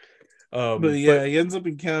 But yeah, he ends up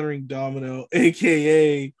encountering Domino,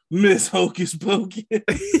 aka Miss Hocus Pocus.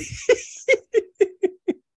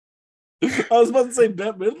 I was about to say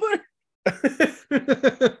Bette Midler.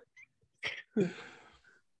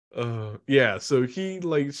 Yeah, so she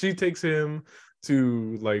takes him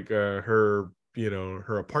to like her, you know,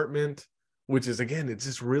 her apartment, which is again, it's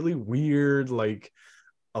just really weird, like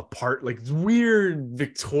weird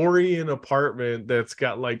Victorian apartment that's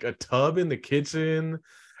got like a tub in the kitchen.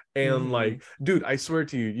 And like, dude, I swear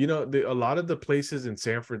to you, you know, a lot of the places in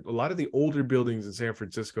a lot of the older buildings in San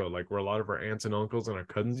Francisco, like where a lot of our aunts and uncles and our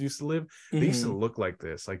cousins used to live, they used to look like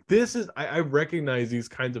this. Like this is, I recognize these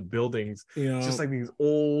kinds of buildings, just like these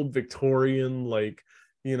old Victorian, like,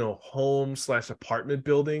 you know, home/apartment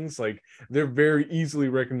buildings. Like they're very easily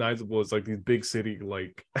recognizable as like these big city,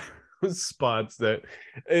 like spots that,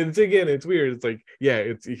 and again, it's weird. It's like, yeah,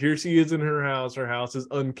 it's here she is in her house is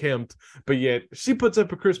unkempt, but yet she puts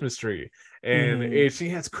up a Christmas tree, and she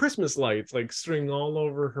has Christmas lights like string all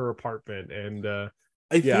over her apartment. And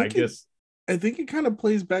I think it kind of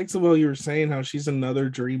plays back to what you were saying, how she's another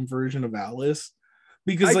dream version of Alice,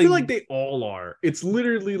 because I feel like they all are. It's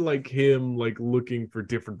literally like him like looking for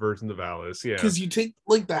different versions of Alice. Yeah, because you take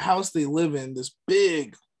like the house they live in, this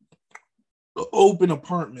big open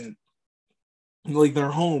apartment, like their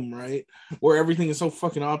home, right, where everything is so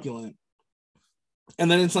fucking opulent. And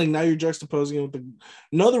then it's like now you're juxtaposing it with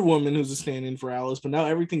another woman who's a stand-in for Alice, but now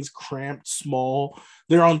everything's cramped, small.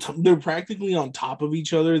 They're practically on top of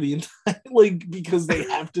each other the entire because they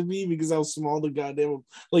have to be because how small the goddamn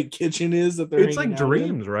kitchen is that they're. It's like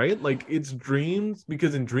dreams, right? Like it's dreams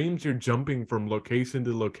because in dreams you're jumping from location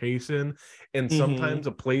to location, and sometimes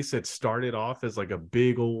a place that started off as like a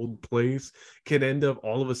big old place can end up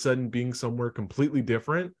all of a sudden being somewhere completely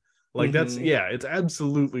different. Like that's it's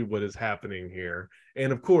absolutely what is happening here.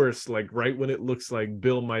 And of course, like right when it looks like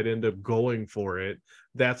Bill might end up going for it,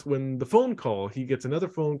 that's when he gets another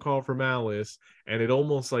phone call from Alice, and it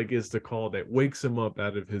almost like is the call that wakes him up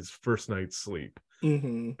out of his first night's sleep.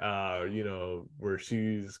 Where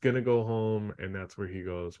she's gonna go home, and that's where he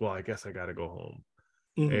goes, well, I guess I gotta go home.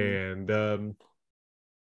 And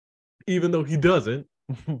even though he doesn't,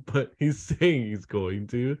 but he's saying he's going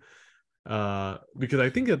to. Because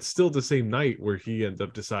I think it's still the same night where he ends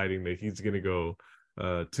up deciding that he's gonna go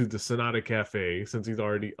to the Sonata Cafe since he's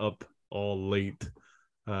already up all late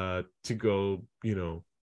to go,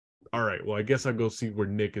 all right, well, I guess I'll go see where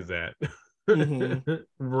Nick is at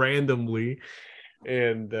randomly.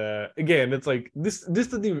 And again, it's like this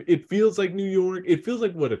doesn't even, it feels like New York. It feels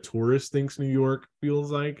like what a tourist thinks New York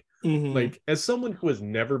feels like. Like as someone who has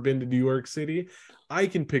never been to New York City, I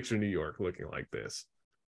can picture New York looking like this.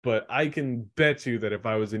 But I can bet you that if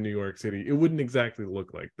I was in New York City, it wouldn't exactly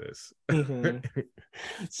look like this.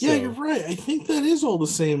 Yeah, you're right. I think that is all the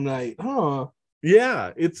same night, huh?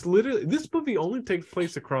 Yeah, it's literally, this movie only takes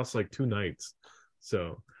place across like 2 nights.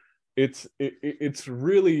 So it's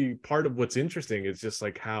really part of what's interesting. It's just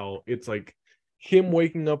like how it's like him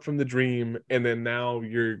waking up from the dream, and then now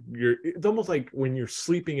it's almost like when you're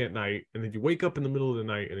sleeping at night, and then you wake up in the middle of the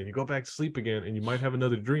night, and then you go back to sleep again, and you might have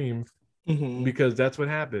another dream. Because that's what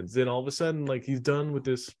happens. Then all of a sudden, like he's done with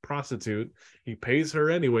this prostitute. He pays her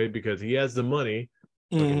anyway because he has the money.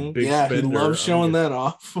 Big spender. He loves showing that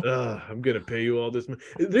off. I'm gonna pay you all this money.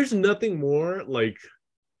 There's nothing more like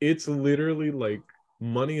it's literally like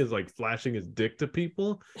money is like flashing his dick to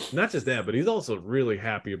people. Not just that, but he's also really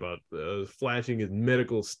happy about flashing his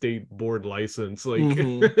medical state board license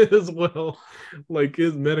as well. Like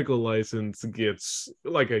his medical license gets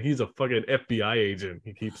like he's a fucking FBI agent.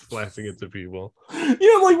 He keeps flashing it to people.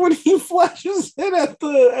 Like when he flashes it at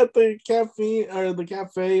the cafe or the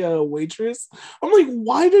cafe waitress, I'm like,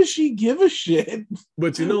 why does she give a shit?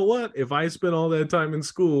 But you know what? If I spent all that time in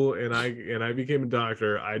school and I became a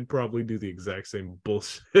doctor, I'd probably do the exact same bullshit.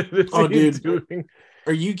 Oh, dude, doing.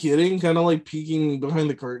 Are you kidding? Kind of like peeking behind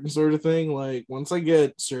the curtain sort of thing. Like once I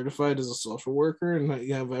get certified as a social worker and I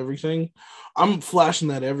have everything, I'm flashing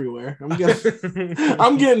that everywhere. I'm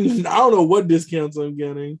getting I don't know what discounts I'm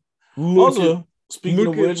getting. Speaking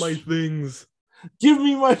of which, my things. Give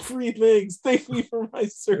me my free things. Thank me for my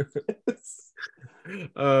service.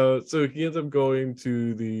 So he ends up going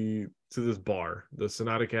to this bar. The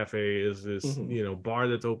Sonata Cafe is this bar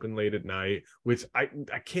that's open late at night, which I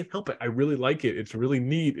can't help it. I really like it. It's really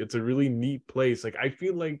neat. It's a really neat place. Like I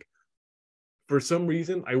feel like for some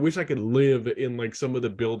reason I wish I could live in like some of the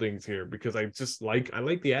buildings here because I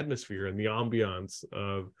like the atmosphere and the ambiance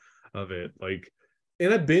of it. Like,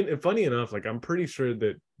 and funny enough, like I'm pretty sure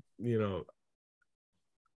that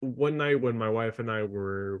one night when my wife and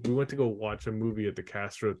we went to go watch a movie at the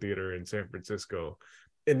Castro Theater in San Francisco.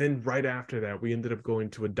 And then right after that, we ended up going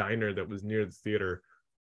to a diner that was near the theater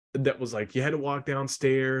that was like, you had to walk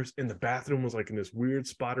downstairs and the bathroom was like in this weird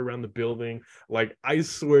spot around the building. Like, I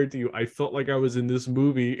swear to you, I felt like I was in this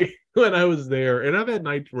movie when I was there. And I've had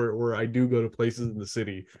nights where I do go to places in the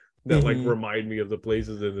city that like remind me of the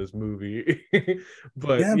places in this movie.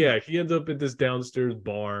 But yeah, he ends up at this downstairs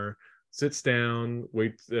bar, sits down,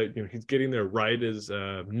 waits. He's getting there right as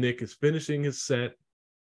Nick is finishing his set,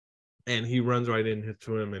 and he runs right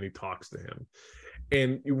into him and he talks to him.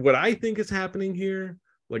 And what I think is happening here,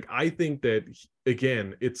 like I think that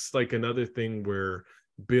again, it's like another thing where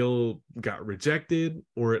Bill got rejected,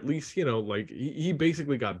 or at least like he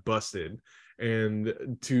basically got busted,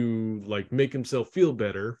 and to like make himself feel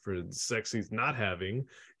better for the sex he's not having,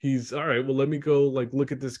 he's all right, well, let me go like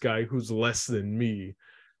look at this guy who's less than me.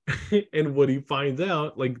 And what he finds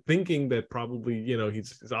out, like thinking that probably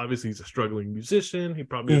he's a struggling musician, he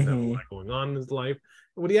probably doesn't have a lot going on in his life.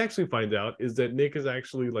 What he actually finds out is that Nick is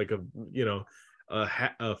actually like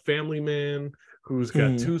a family man who's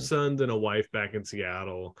got 2 sons and a wife back in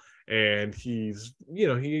Seattle, and he's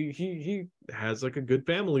he has like a good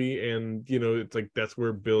family, and it's like that's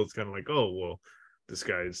where Bill's kind of like, oh well, this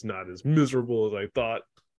guy's not as miserable as I thought.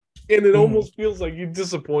 And it almost feels like he's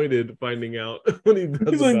disappointed finding out when he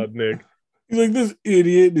does about Nick. He's like, this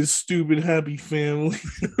idiot, this stupid happy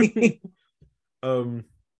family. Um,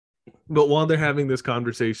 but while they're having this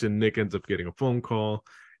conversation, Nick ends up getting a phone call,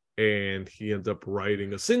 and he ends up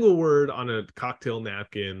writing a single word on a cocktail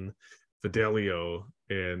napkin, Fidelio.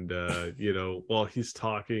 And while he's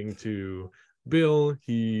talking to Bill,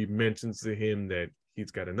 he mentions to him that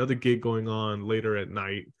he's got another gig going on later at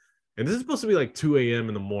night. And this is supposed to be like 2 a.m.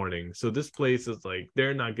 in the morning. So this place is like,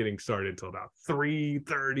 they're not getting started until about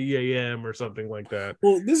 3:30 a.m. or something like that.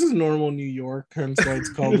 Well, this is normal New York, hence why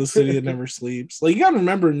it's called the city that never sleeps. Like, you gotta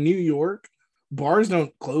remember, New York, bars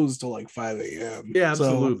don't close till like 5 a.m. Yeah,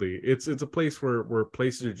 absolutely. It's a place where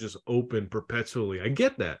places are just open perpetually. I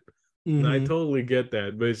get that. And I totally get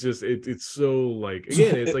that, but it's just it's so like,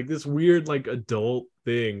 again, it's like this weird like adult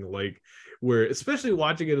thing, like where, especially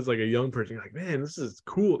watching it as like a young person, you're like, man, this is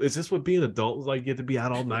cool. Is this what being an adult is like? You get to be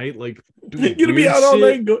out all night, like you're gonna be out all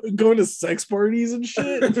night going to sex parties and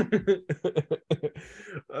shit.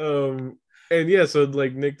 And yeah, so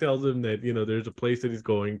like Nick tells him that, there's a place that he's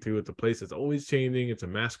going to. It's a place that's always changing. It's a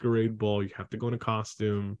masquerade ball. You have to go in a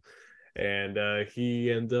costume. And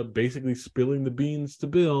he ends up basically spilling the beans to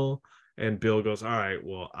Bill. And Bill goes, all right,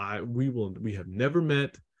 well, we have never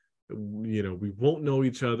met. We won't know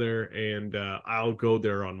each other, and I'll go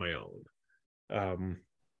there on my own.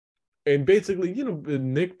 And basically,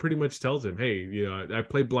 Nick pretty much tells him, hey, I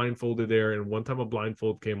played blindfolded there, and one time a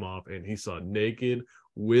blindfold came off and he saw naked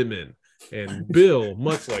women. And Bill,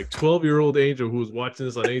 much like 12-year-old Angel, who was watching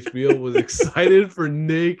this on HBO, was excited for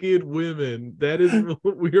naked women. That is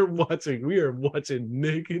what we are watching. We are watching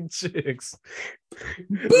naked chicks.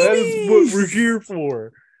 That is what we're here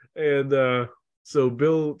for. And so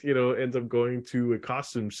Bill, ends up going to a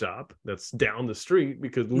costume shop that's down the street,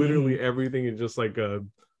 because literally everything is just like a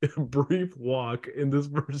brief walk in this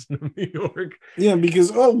version of New York. Yeah,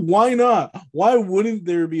 because why not? Why wouldn't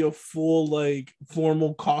there be a full like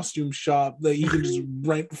formal costume shop that you can just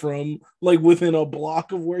rent from, like within a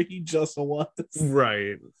block of where he just was?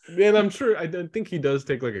 Right. And I'm sure, I think he does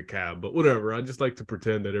take like a cab, but whatever. I just like to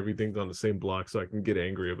pretend that everything's on the same block so I can get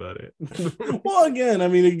angry about it. Well, again, I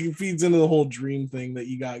mean, it feeds into the whole dream thing that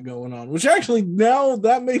you got going on, which actually now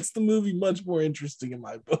that makes the movie much more interesting in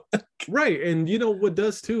my book. Right. And what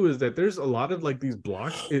does too is that there's a lot of like these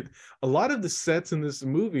blocks. A lot of the sets in this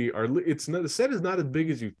movie the set is not as big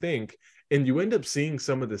as you think, and you end up seeing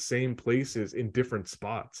some of the same places in different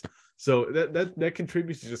spots. So that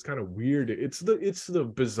contributes to just kind of weird. It's the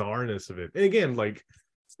bizarreness of it. And again, like,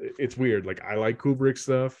 it's weird. Like, I like Kubrick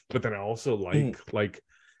stuff, but then I also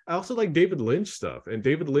like David Lynch stuff. And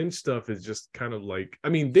David Lynch stuff is just kind of like, I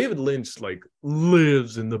mean, David Lynch like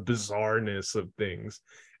lives in the bizarreness of things.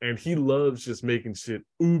 And he loves just making shit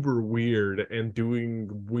uber weird and doing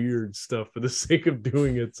weird stuff for the sake of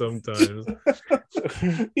doing it sometimes.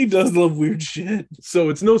 He does love weird shit. So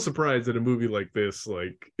it's no surprise that a movie like this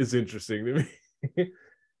like is interesting to me.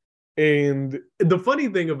 And the funny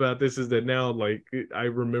thing about this is that now, like, I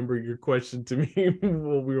remember your question to me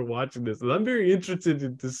while we were watching this, and I'm very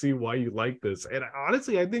interested to see why you like this. And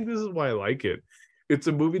honestly, I think this is why I like it. It's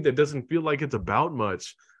a movie that doesn't feel like it's about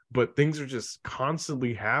much, but things are just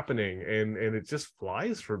constantly happening, and it just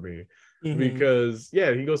flies for me. Because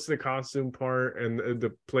he goes to the costume part and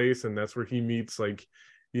the place, and that's where he meets like,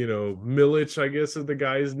 Milich, I guess is the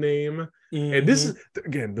guy's name. And this is,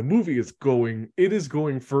 again, the movie is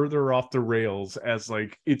going further off the rails as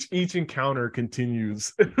like each encounter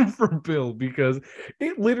continues for Bill, because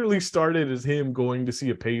it literally started as him going to see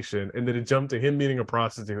a patient, and then it jumped to him meeting a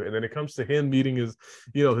prostitute, and then it comes to him meeting his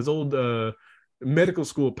old medical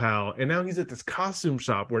school pal, and now he's at this costume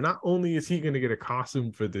shop where not only is he going to get a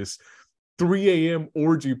costume for this 3 a.m.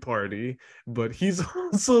 orgy party, but he's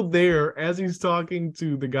also there as he's talking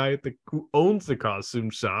to the guy who owns the costume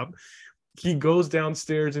shop. He goes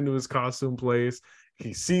downstairs into his costume place.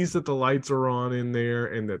 He sees that the lights are on in there,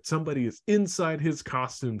 and that somebody is inside his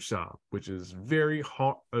costume shop, which is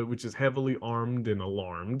which is heavily armed and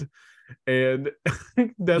alarmed. And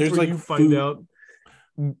that's where you find out.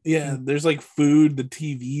 Yeah, there's like food, the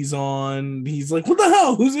TV's on. He's like, what the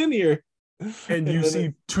hell? Who's in here? And you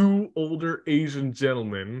see two older Asian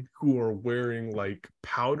gentlemen who are wearing like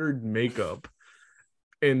powdered makeup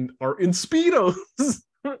and are in Speedos.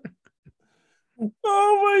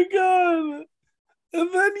 Oh my god. And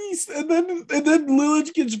then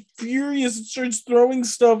Lilith gets furious and starts throwing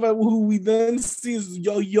stuff at who we then see as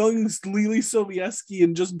young Lily Sobieski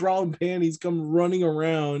in just brown panties come running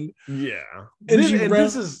around. Yeah,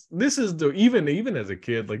 this is the even as a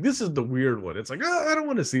kid, like, this is the weird one. It's like, I don't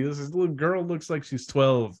want to see this. This little girl looks like she's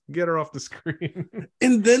 12. Get her off the screen.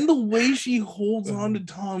 And then the way she holds on to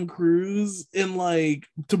Tom Cruise and like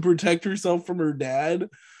to protect herself from her dad.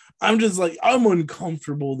 I'm just like, I'm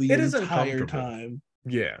uncomfortable the It is entire uncomfortable. time.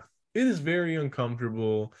 Yeah, it is very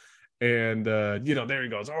uncomfortable. And there he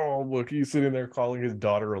goes. Oh, look, he's sitting there calling his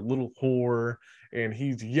daughter a little whore, and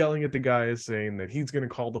he's yelling at the guy, saying that he's going to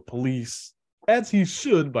call the police, as he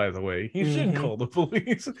should, by the way. He should Mhm. call the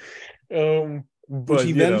police. Which But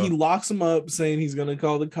he locks him up, saying he's gonna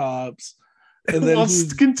call the cops, and then while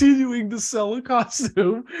he's continuing to sell a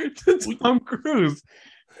costume to Tom Cruise.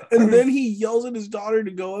 and then he yells at his daughter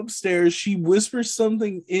to go upstairs. She whispers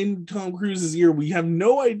something in Tom Cruise's ear. We have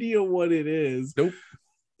no idea what it is. Nope.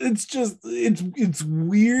 It's just it's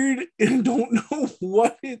weird and don't know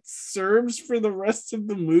what it serves for the rest of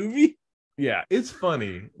the movie. Yeah, it's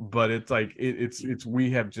funny, but it's like it's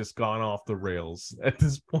we have just gone off the rails at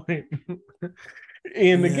this point.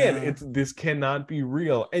 And again, this cannot be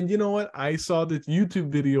real. And you know what? I saw this YouTube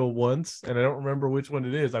video once, and I don't remember which one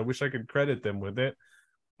it is. I wish I could credit them with it,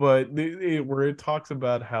 but where it talks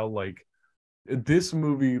about how like this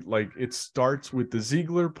movie, like it starts with the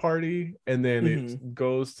Ziegler party, and then it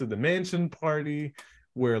goes to the mansion party,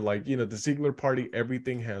 where like the Ziegler party,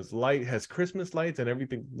 everything has Christmas lights, and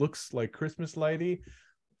everything looks like Christmas lighty.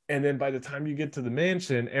 And then by the time you get to the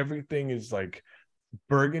mansion, everything is like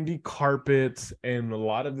burgundy carpets, and a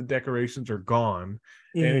lot of the decorations are gone.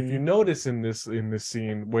 And if you notice in this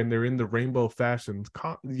scene, when they're in the Rainbow Fashions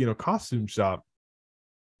costume shop,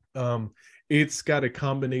 it's got a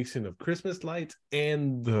combination of Christmas lights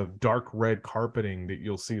and the dark red carpeting that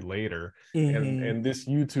you'll see later. And this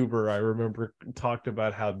YouTuber, I remember, talked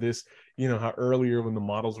about how this, how earlier when the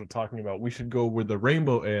models were talking about we should go where the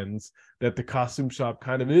rainbow ends, that the costume shop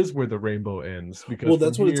kind of is where the rainbow ends. Because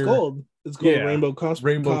that's what it's called. It's called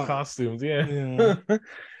Rainbow Costumes. Yeah.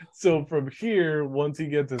 So from here, once he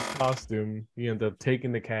gets his costume, he ends up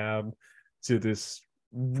taking the cab to this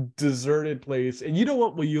deserted place. And you know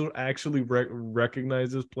what you'll actually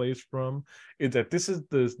recognize this place from is that this is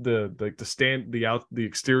the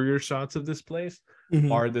exterior shots of this place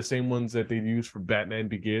are the same ones that they use for Batman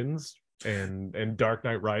Begins and Dark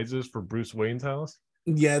Knight Rises for Bruce Wayne's house.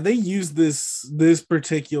 Yeah, they use this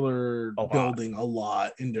particular building a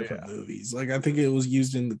lot in different movies. Like I think it was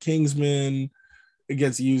used in The Kingsman. It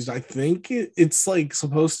gets used, I think it's like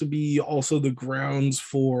supposed to be also the grounds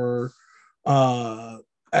for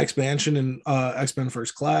expansion in X-Men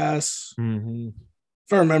First Class, if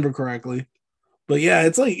I remember correctly. But yeah,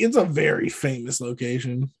 it's a very famous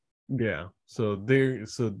location. Yeah, so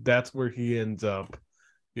that's where he ends up.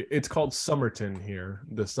 It's called Somerton here.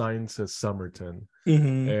 The sign says Somerton.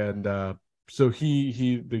 And so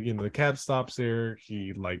the cab stops there.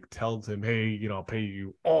 He like tells him, hey, I'll pay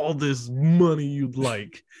you all this money you'd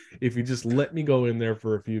like if you just let me go in there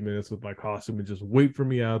for a few minutes with my costume and just wait for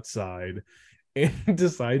me outside. And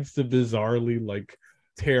decides to bizarrely like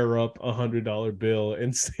tear up $100 bill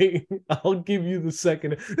and say, I'll give you the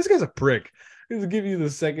second. This guy's a prick. He'll give you the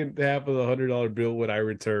second half of the $100 bill when I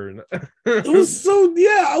return. It was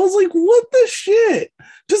I was like, what the shit?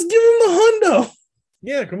 Just give him the hundo.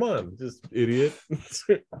 Yeah, come on, just idiot.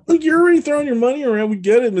 Like, you're already throwing your money around. We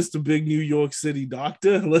get it, Mr. Big New York City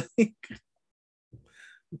doctor. Like,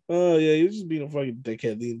 oh yeah, you're just being a fucking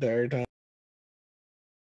dickhead the entire time.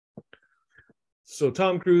 So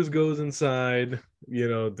Tom Cruise goes inside,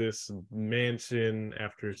 this mansion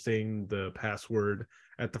after saying the password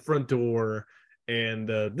at the front door. And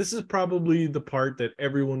this is probably the part that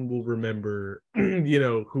everyone will remember,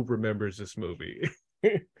 who remembers this movie.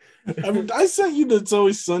 I sent you the It's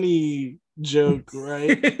Always Sunny joke,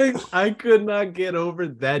 right? I could not get over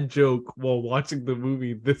that joke while watching the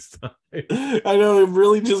movie this time. I know, it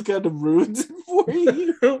really just kind of ruins it for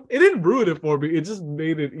you. It didn't ruin it for me. It just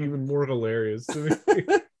made it even more hilarious to me.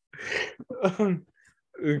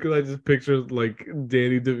 Because I just pictured like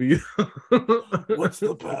Danny DeVito. What's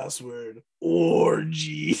the password?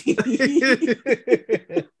 Orgy.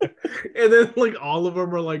 And then like all of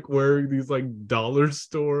them are like wearing these like dollar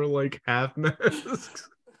store like half masks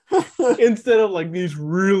instead of like these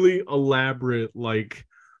really elaborate like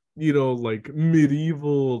like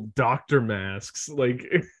medieval doctor masks. Like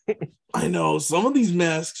I know some of these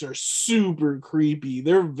masks are super creepy.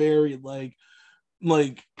 They're very like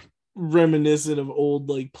reminiscent of old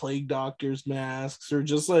like plague doctors masks, or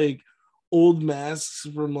just like old masks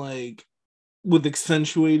from like with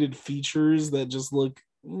accentuated features that just look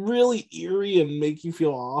really eerie and make you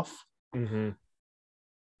feel off. And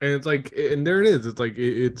it's like, and there it is. It's like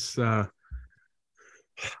it's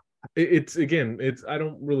again, I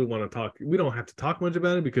don't really want to talk. We don't have to talk much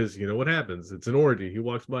about it because you know what happens. It's an orgy. He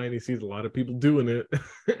walks by and he sees a lot of people doing it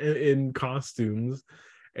in costumes,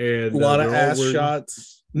 and a lot of ass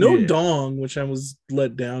shots. No dong, which I was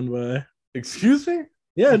let down by. Excuse me?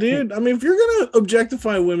 Yeah, dude. I mean, if you're gonna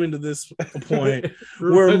objectify women to this point,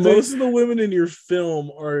 where Reminds me- most of the women in your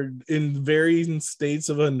film are in varying states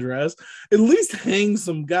of undress, at least hang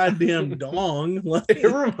some goddamn dong.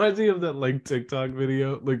 It reminds me of that like TikTok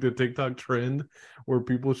video, like the TikTok trend where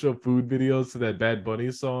people show food videos to that Bad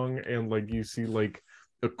Bunny song, and like you see like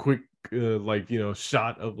a quick like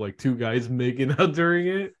shot of like two guys making out during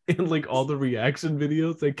it, and like all the reaction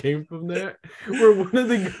videos that came from that, where one of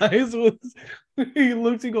the guys was he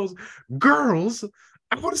looks, he goes, "Girls,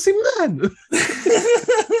 I want to see men."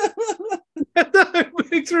 And I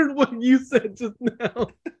pictured what you said just now.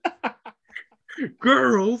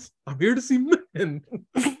 Girls, I'm here to see men.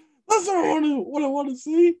 That's what I want to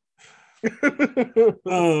see.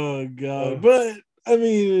 Oh god. But I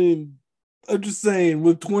mean, I'm just saying,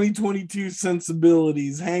 with 2022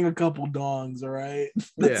 sensibilities, hang a couple dongs, all right?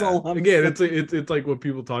 That's all I'm again, saying. it's like what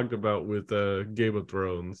people talked about with Game of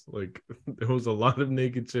Thrones. Like there was a lot of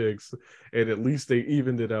naked chicks, and at least they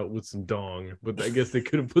evened it out with some dong. But I guess they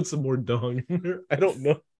could have put some more dong in there. I don't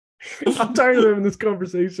know. I'm tired of having this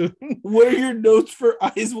conversation. What are your notes for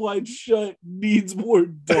Eyes Wide Shut needs more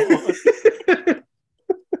dong?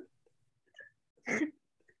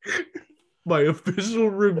 My official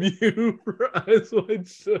review for Eyes Wide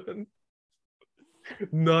Shut.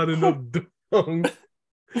 Not enough dong.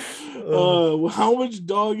 How much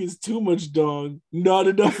dong is too much dong? Not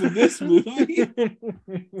enough in this movie,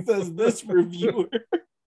 says this reviewer.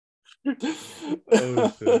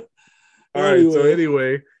 Oh shit. All right, so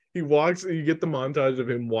anyway, you get the montage of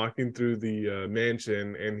him walking through the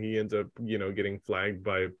mansion, and he ends up, getting flagged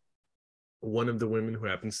by one of the women who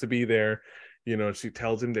happens to be there. She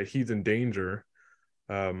tells him that he's in danger.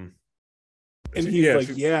 And he's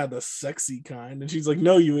like, yeah, the sexy kind. And she's like,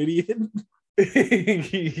 no, you idiot.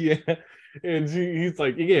 Yeah. And he's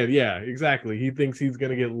like, yeah, exactly. He thinks he's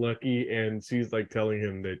gonna get lucky, and she's like telling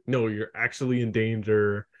him that no, you're actually in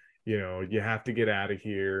danger. You have to get out of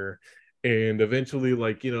here. And eventually,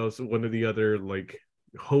 like, so one of the other like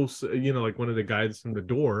hosts, like one of the guys from the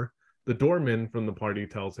doorman from the party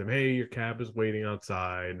tells him, hey, your cab is waiting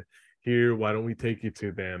outside here. Why don't we take you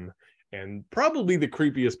to them? And probably the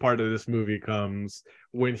creepiest part of this movie comes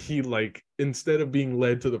when he, like, instead of being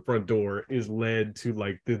led to the front door, is led to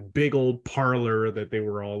like the big old parlor that they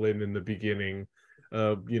were all in the beginning.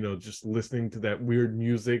 Just listening to that weird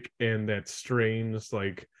music and that strange,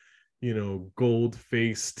 like, gold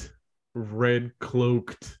faced, red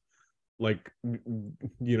cloaked, like,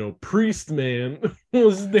 priest man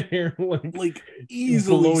was there, like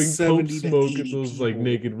easily blowing 70 pope smoke to 80 at those people. like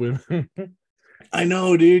naked women. I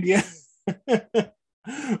know, dude. Yeah.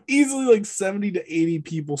 Easily like 70 to 80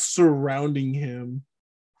 people surrounding him.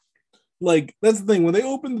 Like, that's the thing. When they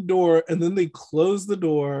open the door and then they close the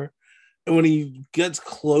door, and when he gets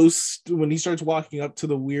close, when he starts walking up to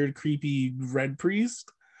the weird, creepy red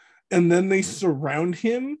priest, and then they surround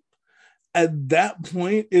him, at that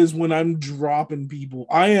point is when I'm dropping people.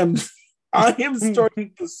 I am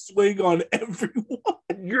starting to swing on everyone.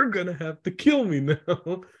 You're gonna have to kill me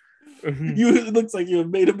now. It looks like you have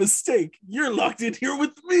made a mistake. You're locked in here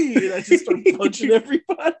with me. And I just start punching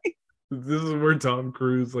everybody. This is where Tom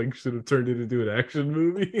Cruise like should have turned it into an action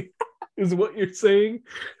movie, is what you're saying.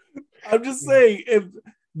 I'm just saying, if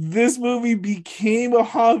this movie became a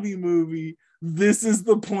hobby movie, this is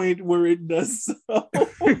the point where it does so.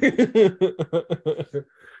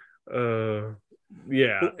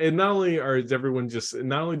 Yeah, and not only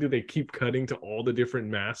do they keep cutting to all the different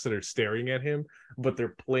masks that are staring at him, but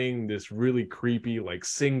they're playing this really creepy like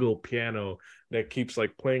single piano that keeps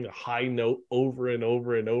like playing a high note over and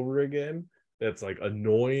over and over again. That's like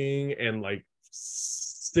annoying and like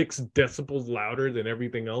 6 decibels louder than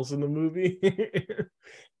everything else in the movie.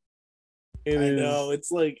 I know,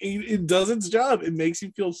 it's like it does its job. It makes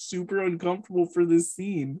you feel super uncomfortable for this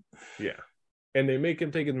scene. Yeah. And they make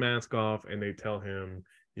him take his mask off, and they tell him,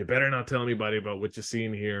 you better not tell anybody about what you see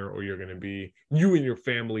in here, or you and your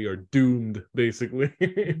family are doomed, basically.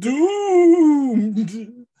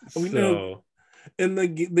 Doomed. So, and they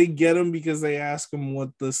get him because they ask him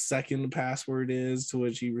what the second password is, to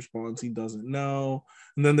which he responds he doesn't know.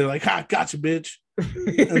 And then they're like, ha, gotcha, bitch.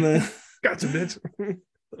 And then gotcha, bitch.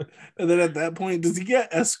 And then at that point, does he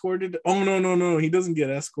get escorted? Oh, no. He doesn't get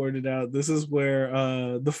escorted out. This is where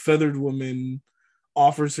the feathered woman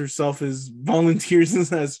offers herself as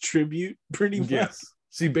volunteers as tribute, pretty much. Yes.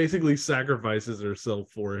 She basically sacrifices herself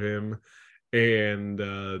for him. And,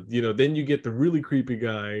 then you get the really creepy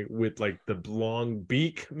guy with like the long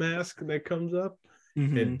beak mask that comes up.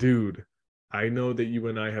 Mm-hmm. And dude, I know that you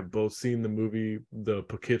and I have both seen the movie, the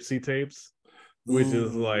Poughkeepsie Tapes, which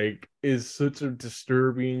is such a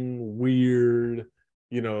disturbing, weird,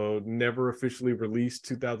 never officially released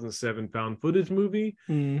 2007 found footage movie.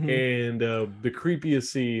 Mm-hmm. And the creepiest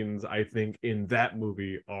scenes, I think, in that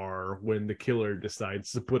movie are when the killer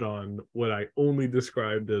decides to put on what I only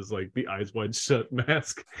described as like the eyes wide shut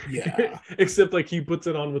mask. Yeah. Except like he puts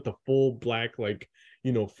it on with a full black, like,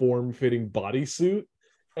 form-fitting bodysuit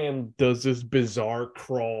and does this bizarre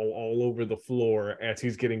crawl all over the floor as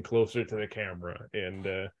he's getting closer to the camera.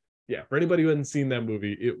 And yeah, for anybody who hasn't seen that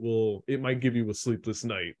movie, it might give you a sleepless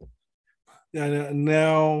night. Yeah,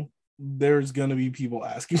 now there's gonna be people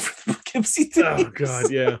asking for the Poughkeepsie tapes. Oh god,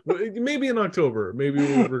 yeah. Maybe in October. Maybe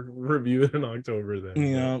we'll review it in October then.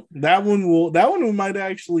 Yeah, that one might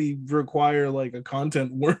actually require like a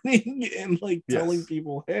content warning and like telling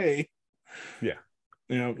people, hey. Yeah.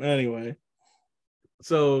 Anyway.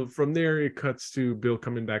 So from there it cuts to Bill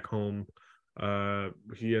coming back home.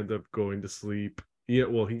 He ends up going to sleep. He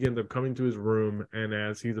ends up coming to his room, and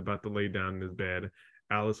as he's about to lay down in his bed,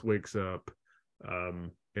 Alice wakes up.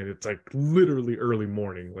 And it's like literally early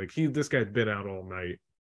morning. Like this guy's been out all night.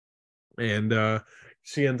 And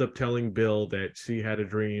she ends up telling Bill that she had a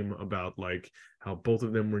dream about like how both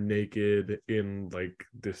of them were naked in like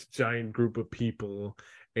this giant group of people,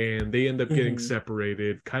 and they end up getting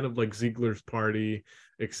separated, kind of like Ziegler's Party,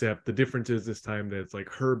 except the difference is this time that it's like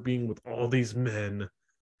her being with all these men.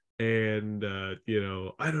 And I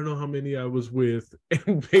don't know how many I was with,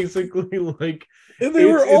 and basically like, and they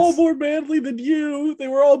were all more manly than you. They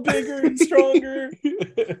were all bigger and stronger.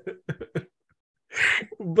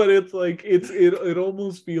 But it's like it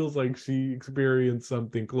almost feels like she experienced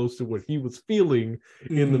something close to what he was feeling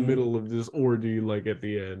in the middle of this ordeal, like at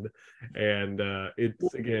the end. And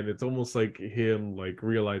it's almost like him like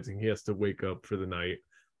realizing he has to wake up for the night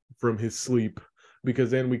from his sleep,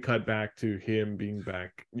 because then we cut back to him being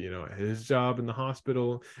back, at his job in the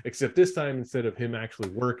hospital, except this time, instead of him actually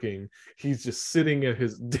working, he's just sitting at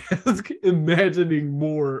his desk imagining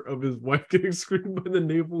more of his wife getting screwed by the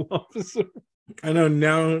naval officer. I know,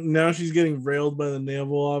 now she's getting railed by the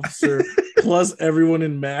naval officer plus everyone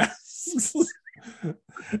in masks.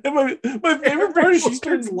 And my favorite part is she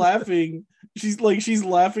starts laughing. She's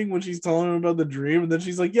laughing when she's telling him about the dream, and then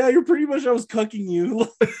she's like, yeah, you're pretty much, I was cucking you.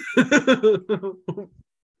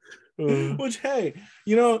 Which, hey,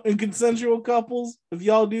 in consensual couples, if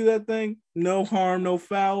y'all do that thing, no harm, no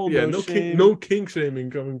foul, no shame. No kink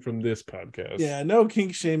shaming coming from this podcast. Yeah, no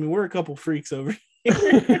kink shaming. We're a couple freaks over here.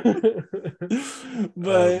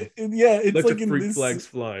 But it's let like your freak flags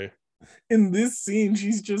fly. In this scene,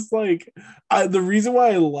 she's just like, the reason why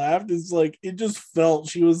I laughed is like, it just felt,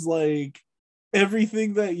 she was like,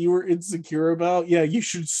 everything that you were insecure about, yeah, you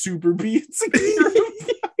should super be insecure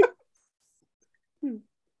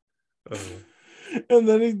about. And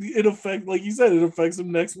then it affects, like you said, it affects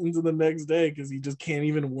him into the next day because he just can't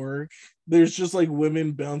even work. There's just like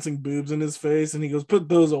women bouncing boobs in his face, and he goes, put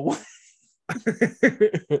those away.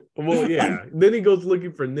 Well, yeah. Then he goes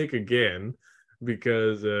looking for Nick again,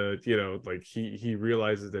 because like he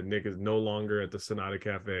realizes that Nick is no longer at the Sonata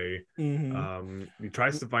Cafe. He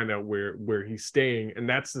tries to find out where he's staying, and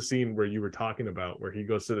that's the scene where you were talking about, where he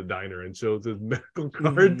goes to the diner and shows his medical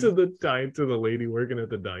card to the lady working at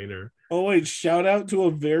the diner. Oh wait, shout out to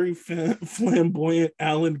a very flamboyant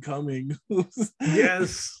Alan Cumming.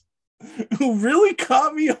 Yes. Who really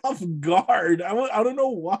caught me off guard. I don't know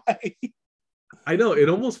why. I know, it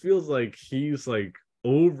almost feels like he's like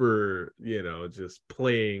over, just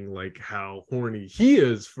playing like how horny he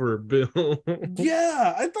is for Bill.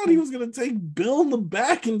 Yeah, I thought he was gonna take Bill in the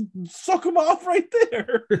back and suck him off right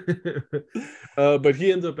there. But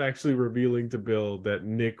he ends up actually revealing to Bill that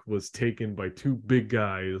Nick was taken by two big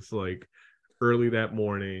guys like early that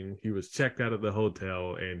morning. He was checked out of the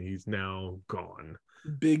hotel, and he's now gone.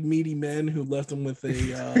 Big meaty men who left him with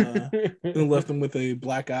a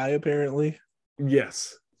black eye, apparently.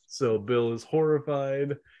 Yes. So Bill is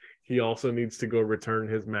horrified. He also needs to go return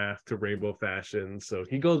his mask to Rainbow Fashions. So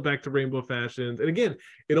he goes back to Rainbow Fashions. And again,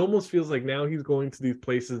 it almost feels like now he's going to these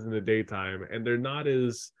places in the daytime, and they're not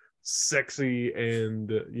as sexy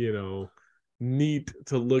and, neat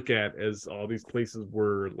to look at as all these places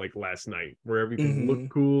were like last night, where everything looked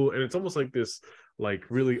cool. And it's almost like this, like,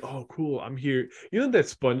 really, oh cool, I'm here. That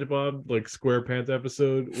SpongeBob like SquarePants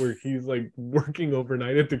episode where he's like working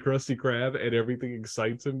overnight at the Krusty Krab and everything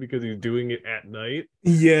excites him because he's doing it at night?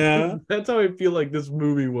 Yeah. That's how I feel like this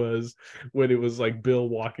movie was when it was like Bill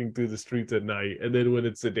walking through the streets at night, and then when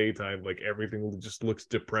it's the daytime, like everything just looks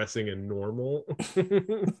depressing and normal.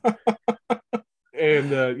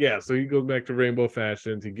 And so he goes back to Rainbow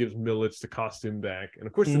Fashions. He gives Millich the costume back, and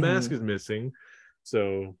of course the mask is missing.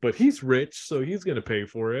 So, but he's rich, so he's gonna pay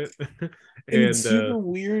for it. And it's And super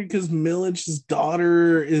weird because Millich's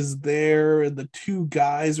daughter is there, and the two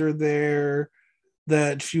guys are there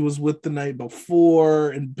that she was with the night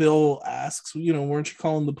before. And Bill asks, weren't you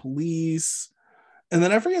calling the police? And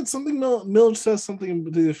then I forget something. Millich says something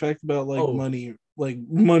to the effect about oh, like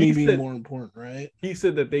money he being said more important, right? he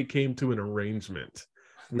said that they came to an arrangement,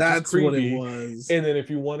 which is That's what it creepy. was. And then if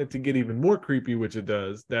you wanted to get even more creepy, which it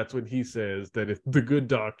does, that's when he says that if the good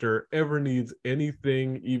doctor ever needs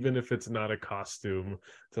anything, even if it's not a costume,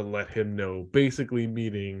 to let him know, basically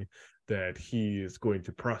meaning that he is going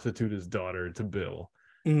to prostitute his daughter to Bill.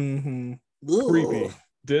 Mm-hmm. Creepy,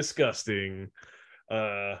 disgusting,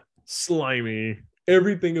 slimy.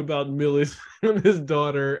 Everything about Millis and his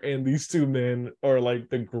daughter and these two men are like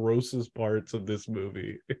the grossest parts of this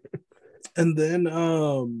movie. And then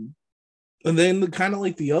the kind of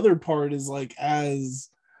like the other part is like as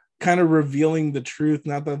kind of revealing the truth,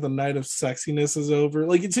 not that the night of sexiness is over.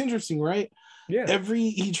 Like it's interesting, right? Yeah.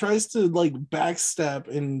 He tries to like backstep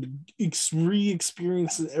and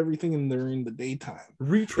re-experience everything during the daytime,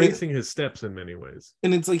 Retracing his steps in many ways.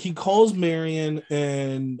 and it's like he calls Marion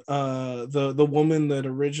and the woman that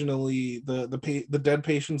originally the dead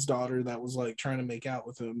patient's daughter that was like trying to make out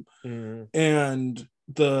with him, and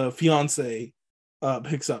the fiance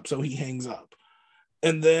picks up, so he hangs up,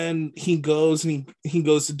 and then he goes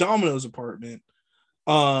to Domino's apartment,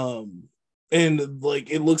 and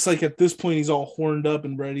like it looks like at this point he's all horned up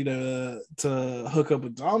and ready to hook up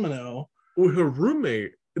with Domino. Or her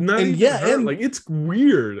roommate. Not And even yeah, her. and Like it's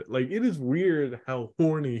weird. Like it is weird how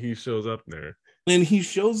horny he shows up there. and he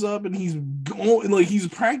shows up and he's going like he's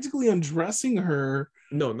practically undressing her.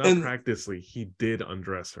 No, not and practically. He did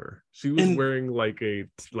undress her. She was and wearing like a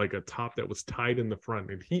top that was tied in the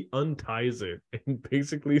front, and he unties it and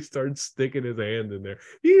basically starts sticking his hand in there.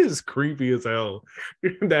 He is creepy as hell.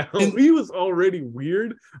 Now and he was already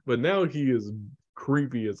weird, but now he is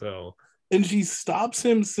creepy as hell. and she stops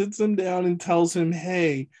him, sits him down, and tells him,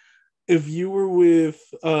 "Hey, if you were with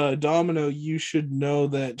Domino, you should know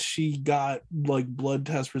that she got like blood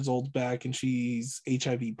test results back and she's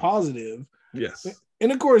HIV positive." Yes.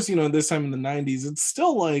 And of course, this time in the 90s, it's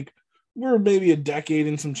still like we're maybe a decade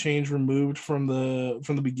and some change removed from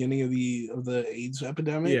the beginning of the AIDS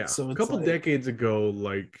epidemic. Yeah. So A it's couple like, decades ago,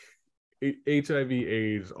 like HIV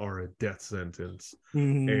AIDS are a death sentence.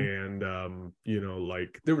 mm-hmm. And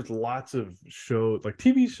like there was lots of shows, like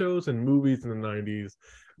TV shows and movies in the 90s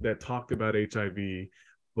that talked about HIV,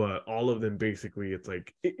 but all of them basically it's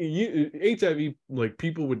like HIV, like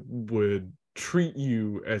people would treat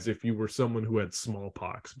you as if you were someone who had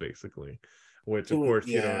smallpox, basically. Which, of course,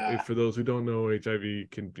 Yeah, for those who don't know,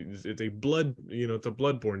 HIV can be, it's a blood, it's a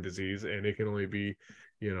bloodborne disease, and it can only be,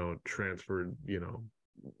 transferred, by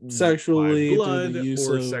sexually through the blood use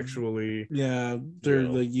or of sexually,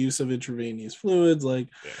 through the use of intravenous fluids. Like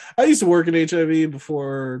yeah. I used to work in HIV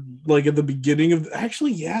before, like at the beginning of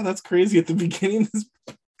actually, yeah, that's crazy. At the beginning of this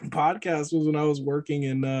podcast was when I was working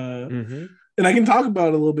in and I can talk about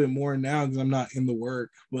it a little bit more now because I'm not in the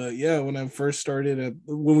work. But yeah, when we first started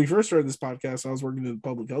this podcast, I was working in the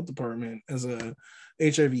public health department as a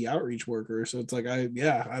HIV outreach worker. So it's like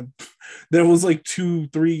there was like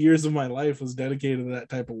 2-3 years of my life was dedicated to that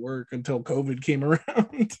type of work until COVID came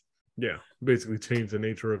around. Yeah, basically change the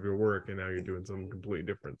nature of your work, and now you're doing something completely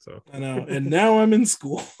different. So I know, and now I'm in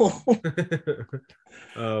school.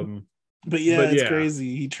 But yeah, it's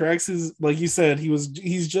crazy. He tracks his, like you said,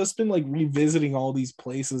 he's just been like revisiting all these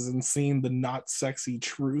places and seeing the not sexy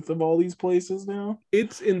truth of all these places now.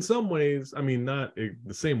 It's in some ways, I mean, not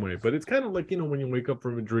the same way, but it's kind of like, when you wake up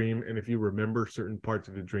from a dream, and if you remember certain parts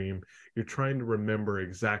of the dream, you're trying to remember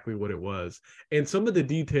exactly what it was. And some of the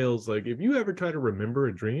details, like if you ever try to remember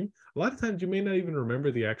a dream, a lot of times you may not even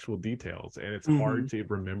remember the actual details, and it's hard to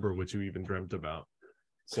remember what you even dreamt about.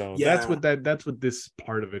 So that's what this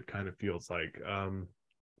part of it kind of feels like.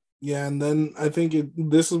 Yeah, and then I think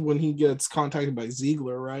this is when he gets contacted by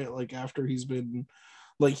Ziegler, right? Like after he's been,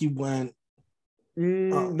 like he went.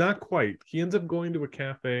 Not quite. He ends up going to a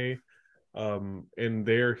cafe, and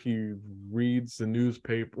there he reads the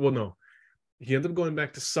newspaper. Well, no, he ends up going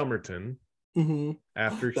back to Somerton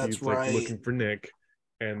after he's like looking for Nick.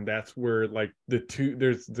 And that's where like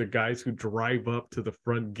there's the guys who drive up to the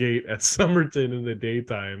front gate at Somerton in the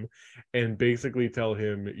daytime and basically tell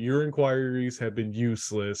him, your inquiries have been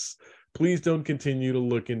useless. Please don't continue to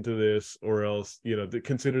look into this, or else,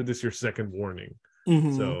 consider this your second warning.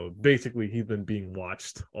 So basically he's been being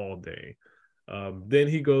watched all day. Then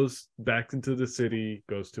he goes back into the city,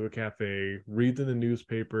 goes to a cafe, reads in the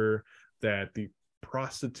newspaper that the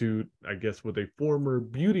prostitute, I guess with a former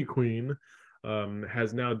beauty queen,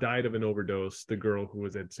 has now died of an overdose, the girl who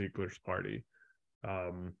was at Ziegler's party.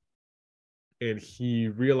 And he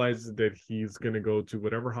realizes that he's going to go to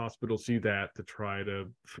whatever hospital she's at to try to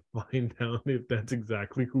find out if that's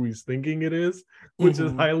exactly who he's thinking it is, which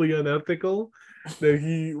is highly unethical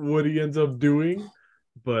what he ends up doing.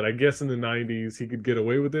 But I guess in the 90s he could get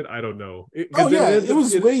away with it. I don't know. It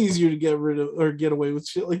was way easier to get rid of or get away with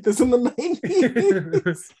shit like this in the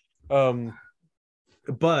 90s.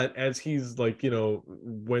 But as he's like,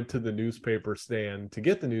 went to the newspaper stand to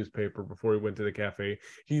get the newspaper before he went to the cafe,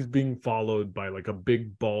 he's being followed by like a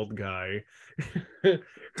big bald guy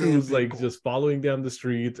who's like just following down the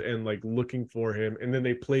streets and like looking for him. And then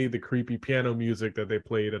they play the creepy piano music that they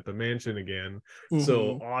played at the mansion again.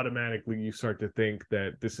 So automatically you start to think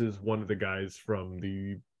that this is one of the guys from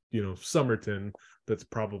the, Somerton that's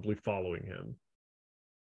probably following him.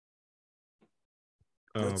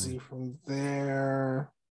 Let's see from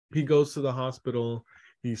there. He goes to the hospital.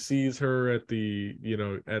 He sees her at the,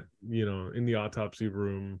 in the autopsy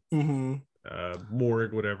room,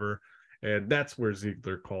 morgue, whatever. And that's where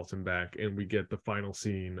Ziegler calls him back. And we get the final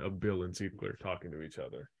scene of Bill and Ziegler talking to each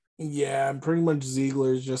other. Yeah, and pretty much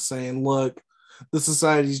Ziegler is just saying, look, the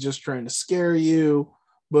society's just trying to scare you,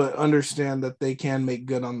 but understand that they can make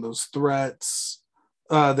good on those threats.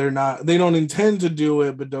 They don't intend to do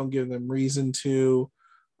it, but don't give them reason to.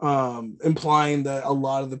 Implying that a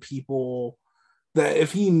lot of the people that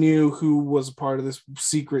if he knew who was a part of this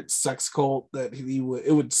secret sex cult, that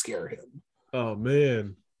it would scare him. Oh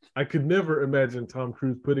man, I could never imagine Tom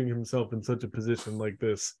Cruise putting himself in such a position like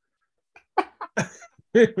this.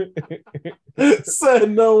 Said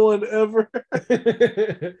no one ever.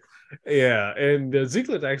 Yeah, and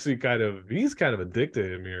Ziegler's actually he's kind of addicted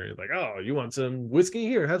to him here. He's like, oh, you want some whiskey?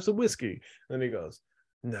 Here, have some whiskey. And he goes,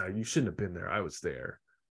 no, you shouldn't have been there. I was there.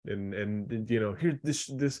 And here's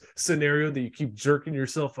this scenario that you keep jerking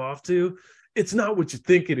yourself off to. It's not what you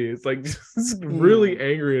think it is. Like, just really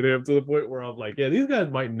angry at him to the point where I'm like, yeah, these guys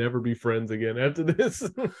might never be friends again after this.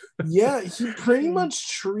 Yeah, he pretty much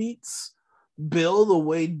treats Bill the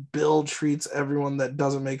way Bill treats everyone that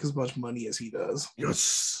doesn't make as much money as he does.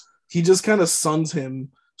 Yes. He just kind of suns him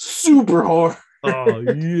super hard. Oh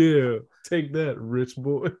yeah, take that, rich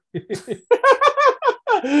boy.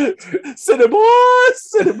 City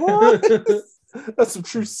boys. That's some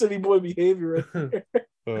true city boy behavior right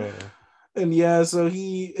there. And yeah, so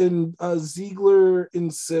Ziegler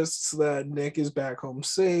insists that Nick is back home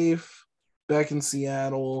safe, back in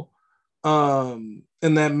Seattle. And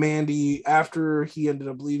that Mandy, after he ended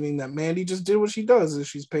up leaving, that Mandy just did what she does, is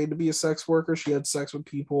she's paid to be a sex worker. She had sex with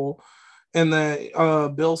people. And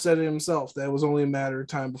that Bill said it himself, that it was only a matter of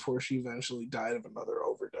time before she eventually died of another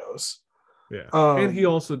overdose. Yeah. And he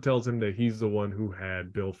also tells him that he's the one who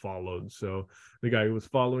had Bill followed. So the guy who was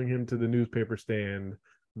following him to the newspaper stand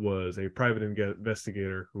was a private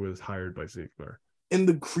investigator who was hired by Ziegler. And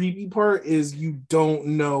the creepy part is you don't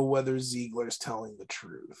know whether Ziegler's telling the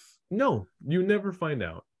truth. No, you never find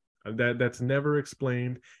out. That's never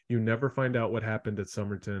explained. You never find out what happened at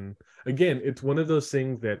Somerton. Again, it's one of those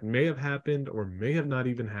things that may have happened or may have not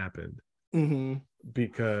even happened.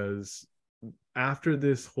 Because after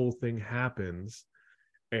this whole thing happens,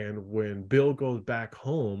 and when Bill goes back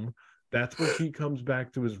home, that's when he comes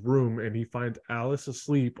back to his room and he finds Alice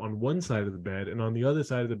asleep on one side of the bed, and on the other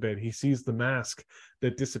side of the bed he sees the mask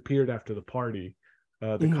that disappeared after the party,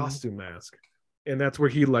 the costume mask. And that's where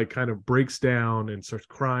he like kind of breaks down and starts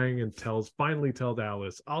crying and finally tells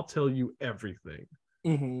Alice, I'll tell you everything.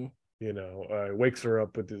 Wakes her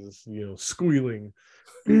up with this, squealing.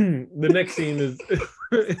 The next scene is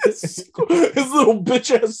his little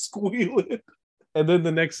bitch ass squealing. And then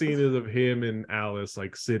the next scene is of him and Alice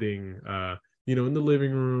like sitting, in the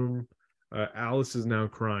living room. Alice is now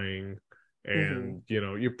crying. And,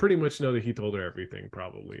 you pretty much know that he told her everything,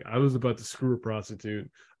 probably. I was about to screw a prostitute.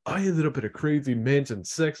 I ended up at a crazy mansion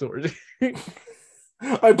sex orgy.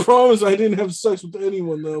 I promise I didn't have sex with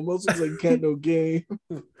anyone, though. Mostly like cat no game.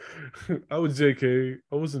 I was JK.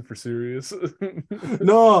 I wasn't for serious.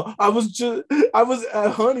 No, I was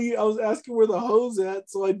honey, I was asking where the hoes at,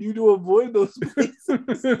 so I knew to avoid those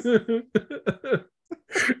places.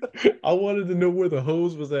 I wanted to know where the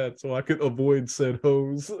hose was at so I could avoid said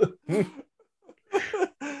hose.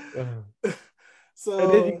 So,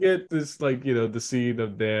 and then you get this, the scene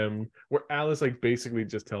of them where Alice, basically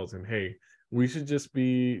just tells him, hey, we should just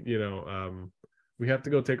be, we have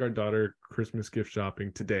to go take our daughter Christmas gift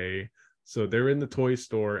shopping today. So they're in the toy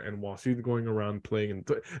store, and while she's going around playing,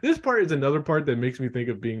 this part is another part that makes me think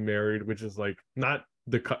of Being Married, which is not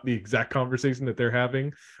the exact conversation that they're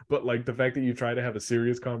having, but like the fact that you try to have a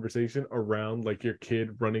serious conversation around like your kid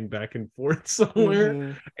running back and forth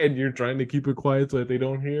somewhere, and you're trying to keep it quiet so that they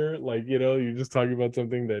don't hear, like, you know, you're just talking about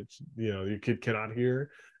something that, you know, your kid cannot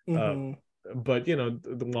hear. But you know,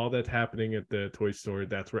 while that's happening at the toy store,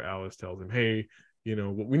 that's where Alice tells him, hey, you know,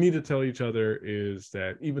 what we need to tell each other is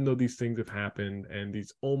that even though these things have happened and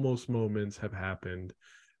these almost moments have happened,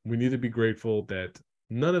 we need to be grateful that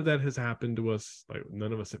none of that has happened to us. Like,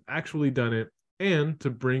 none of us have actually done it. And to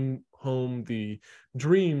bring home the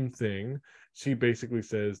dream thing, she basically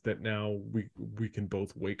says that now we can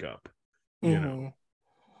both wake up, you know.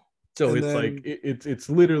 So And it's then, like it's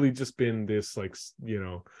literally just been this, like, you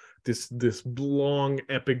know, this long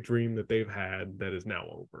epic dream that they've had that is now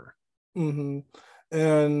over.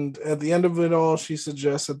 And at the end of it all, she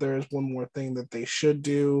suggests that there is one more thing that they should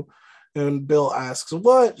do. And Bill asks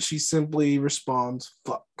what? She simply responds,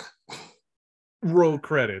 fuck. Roll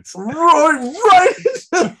credits. Right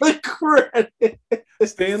into the credits.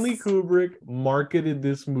 Stanley Kubrick marketed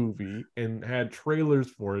this movie and had trailers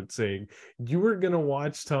for it saying you were going to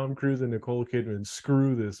watch Tom Cruise and Nicole Kidman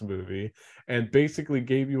screw this movie, and basically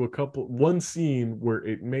gave you one scene where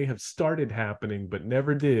it may have started happening but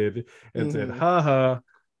never did, and said, haha,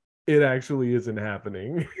 it actually isn't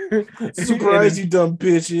happening. Surprise, you dumb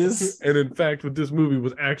bitches. And in fact, what this movie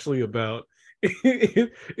was actually about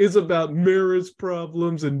is about marriage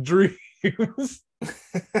problems and dreams.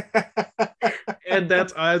 And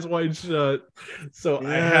that's Eyes Wide Shut. So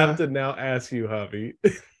I have to now ask you, Javi,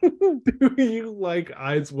 do you like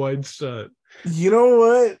Eyes Wide Shut? You know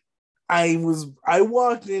what? I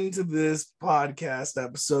walked into this podcast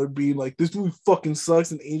episode being like, this movie fucking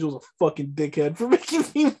sucks and Angel's a fucking dickhead for making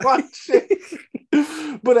me watch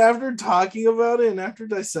it. But after talking about it and after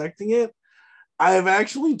dissecting it, I have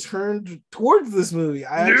actually turned towards this movie.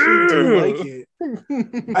 I actually do like it.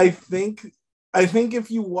 I think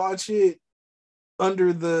if you watch it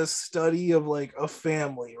under the study of like a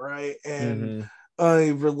family, right? And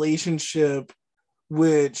a relationship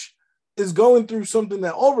which is going through something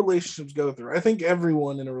that all relationships go through. I think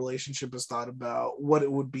everyone in a relationship has thought about what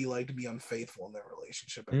it would be like to be unfaithful in their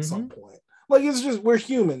relationship at some point. Like, it's just, we're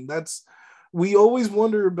human. We always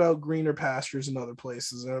wonder about greener pastures in other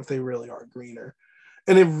places and if they really are greener.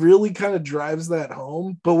 And it really kind of drives that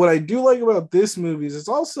home. But what I do like about this movie is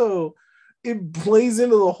it plays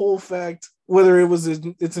into the whole fact, whether it was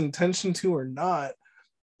its intention to or not,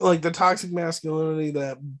 like the toxic masculinity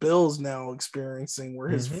that Bill's now experiencing, where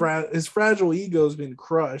his fragile ego has been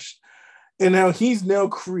crushed, and now he's now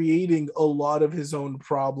creating a lot of his own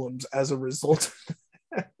problems as a result of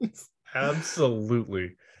that.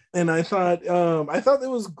 Absolutely. And I thought it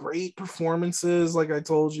was great performances. Like I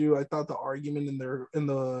told you, I thought the argument in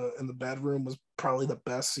the bedroom was probably the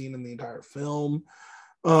best scene in the entire film.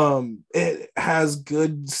 It has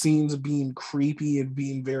good scenes of being creepy and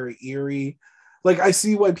being very eerie. Like, I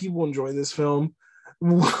see why people enjoy this film.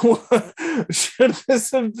 Should this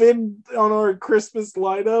have been on our Christmas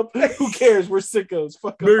lineup? Who cares? We're sickos.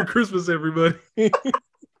 Fuck Merry off. Christmas, everybody.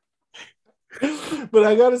 But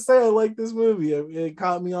I gotta say, I like this movie. It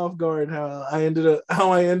caught me off guard how I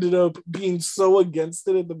ended up being so against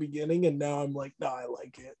it at the beginning, and now I'm like, no, I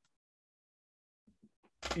like it.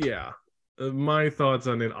 Yeah. My thoughts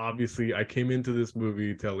on it, obviously, I came into this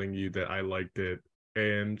movie telling you that I liked it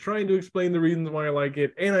and trying to explain the reasons why I like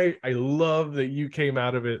it. And I love that you came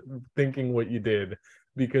out of it thinking what you did,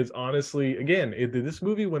 because honestly, again, this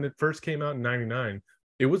movie, when it first came out in 99,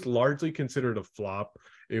 it was largely considered a flop.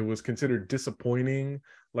 It was considered disappointing.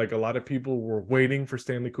 Like, a lot of people were waiting for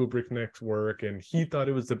Stanley Kubrick's next work, and he thought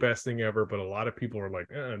it was the best thing ever. But a lot of people were like,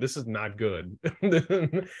 this is not good.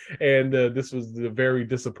 And this was the very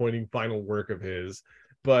disappointing final work of his.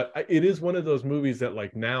 But it is one of those movies that,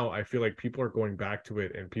 like, now I feel like people are going back to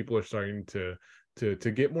it and people are starting to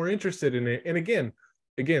get more interested in it. And again,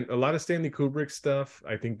 a lot of Stanley Kubrick stuff,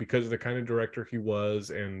 I think, because of the kind of director he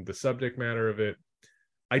was and the subject matter of it,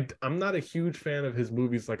 I'm not a huge fan of his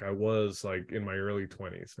movies like I was like in my early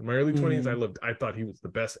 20s. In my early 20s, I thought he was the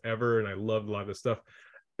best ever, and I loved a lot of stuff.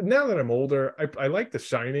 Now that I'm older, I like The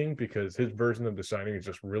Shining because his version of The Shining is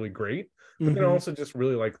just really great. But then I also just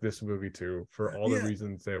really like this movie too, for all the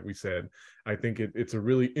reasons that we said. I think it's a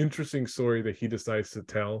really interesting story that he decides to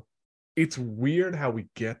tell. It's weird how we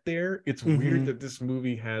get there. It's weird that this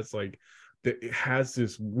movie has it has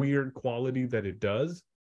this weird quality that it does.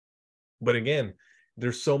 But again,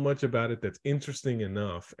 there's so much about it that's interesting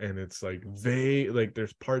enough, and it's like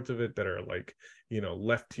there's parts of it that are like,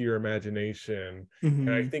 left to your imagination. And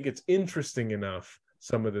I think it's interesting enough,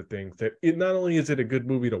 some of the things, that it not only is it a good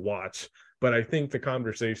movie to watch, But I think the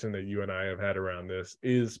conversation that you and I have had around this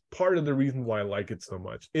is part of the reason why I like it so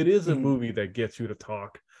much. It is a movie that gets you to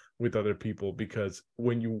talk with other people, because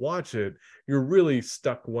when you watch it, you're really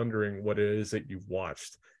stuck wondering what it is that you've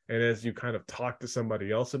watched. And as you kind of talk to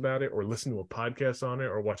somebody else about it, or listen to a podcast on it,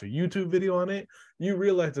 or watch a YouTube video on it, you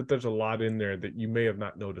realize that there's a lot in there that you may have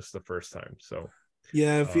not noticed the first time. So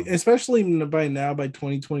yeah, especially by now, by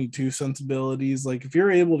 2022 sensibilities, like if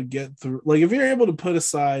you're able to get through, like if you're able to put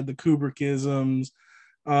aside the Kubrickisms,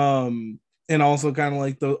 and also kind of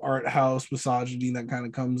like the art house misogyny that kind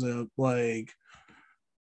of comes up, like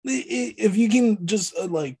if you can just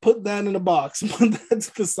like put that in a box, put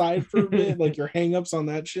that aside for a bit, like your hangups on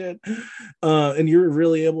that shit, and you're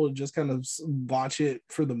really able to just kind of watch it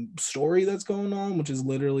for the story that's going on, which is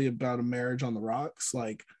literally about a marriage on the rocks,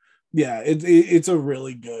 like. Yeah, it's a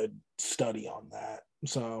really good study on that.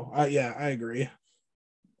 So, yeah, I agree.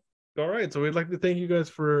 All right. So we'd like to thank you guys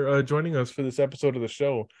for joining us for this episode of the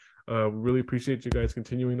show. We really appreciate you guys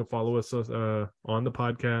continuing to follow us on the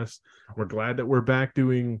podcast. We're glad that we're back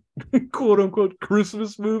doing quote unquote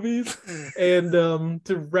Christmas movies. And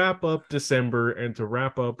to wrap up December and to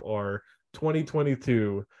wrap up our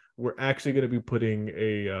 2022, we're actually going to be putting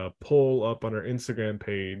a poll up on our Instagram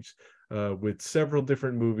page with several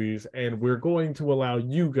different movies, and we're going to allow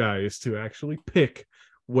you guys to actually pick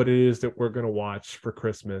what it is that we're going to watch for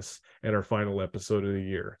Christmas and our final episode of the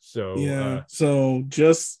year. So yeah, so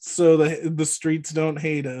just so the streets don't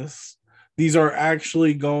hate us, these are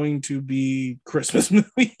actually going to be Christmas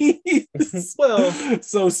movies. Well,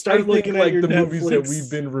 so start looking at your the Netflix. movies that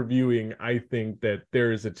we've been reviewing. I think that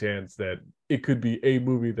there is a chance that it could be a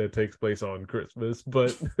movie that takes place on Christmas,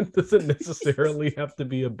 but it doesn't necessarily have to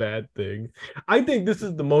be a bad thing. I think this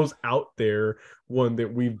is the most out there one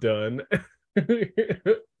that we've done.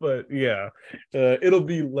 But yeah, it'll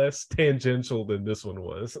be less tangential than this one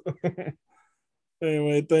was.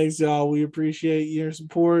 Anyway, thanks, y'all. We appreciate your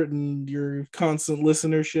support and your constant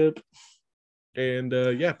listenership. And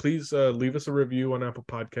yeah, please leave us a review on Apple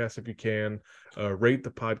Podcasts if you can. Rate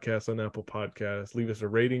the podcast on Apple Podcasts. Leave us a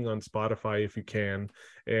rating on Spotify if you can.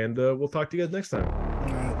 And we'll talk to you guys next time.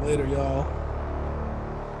 All right, later, y'all.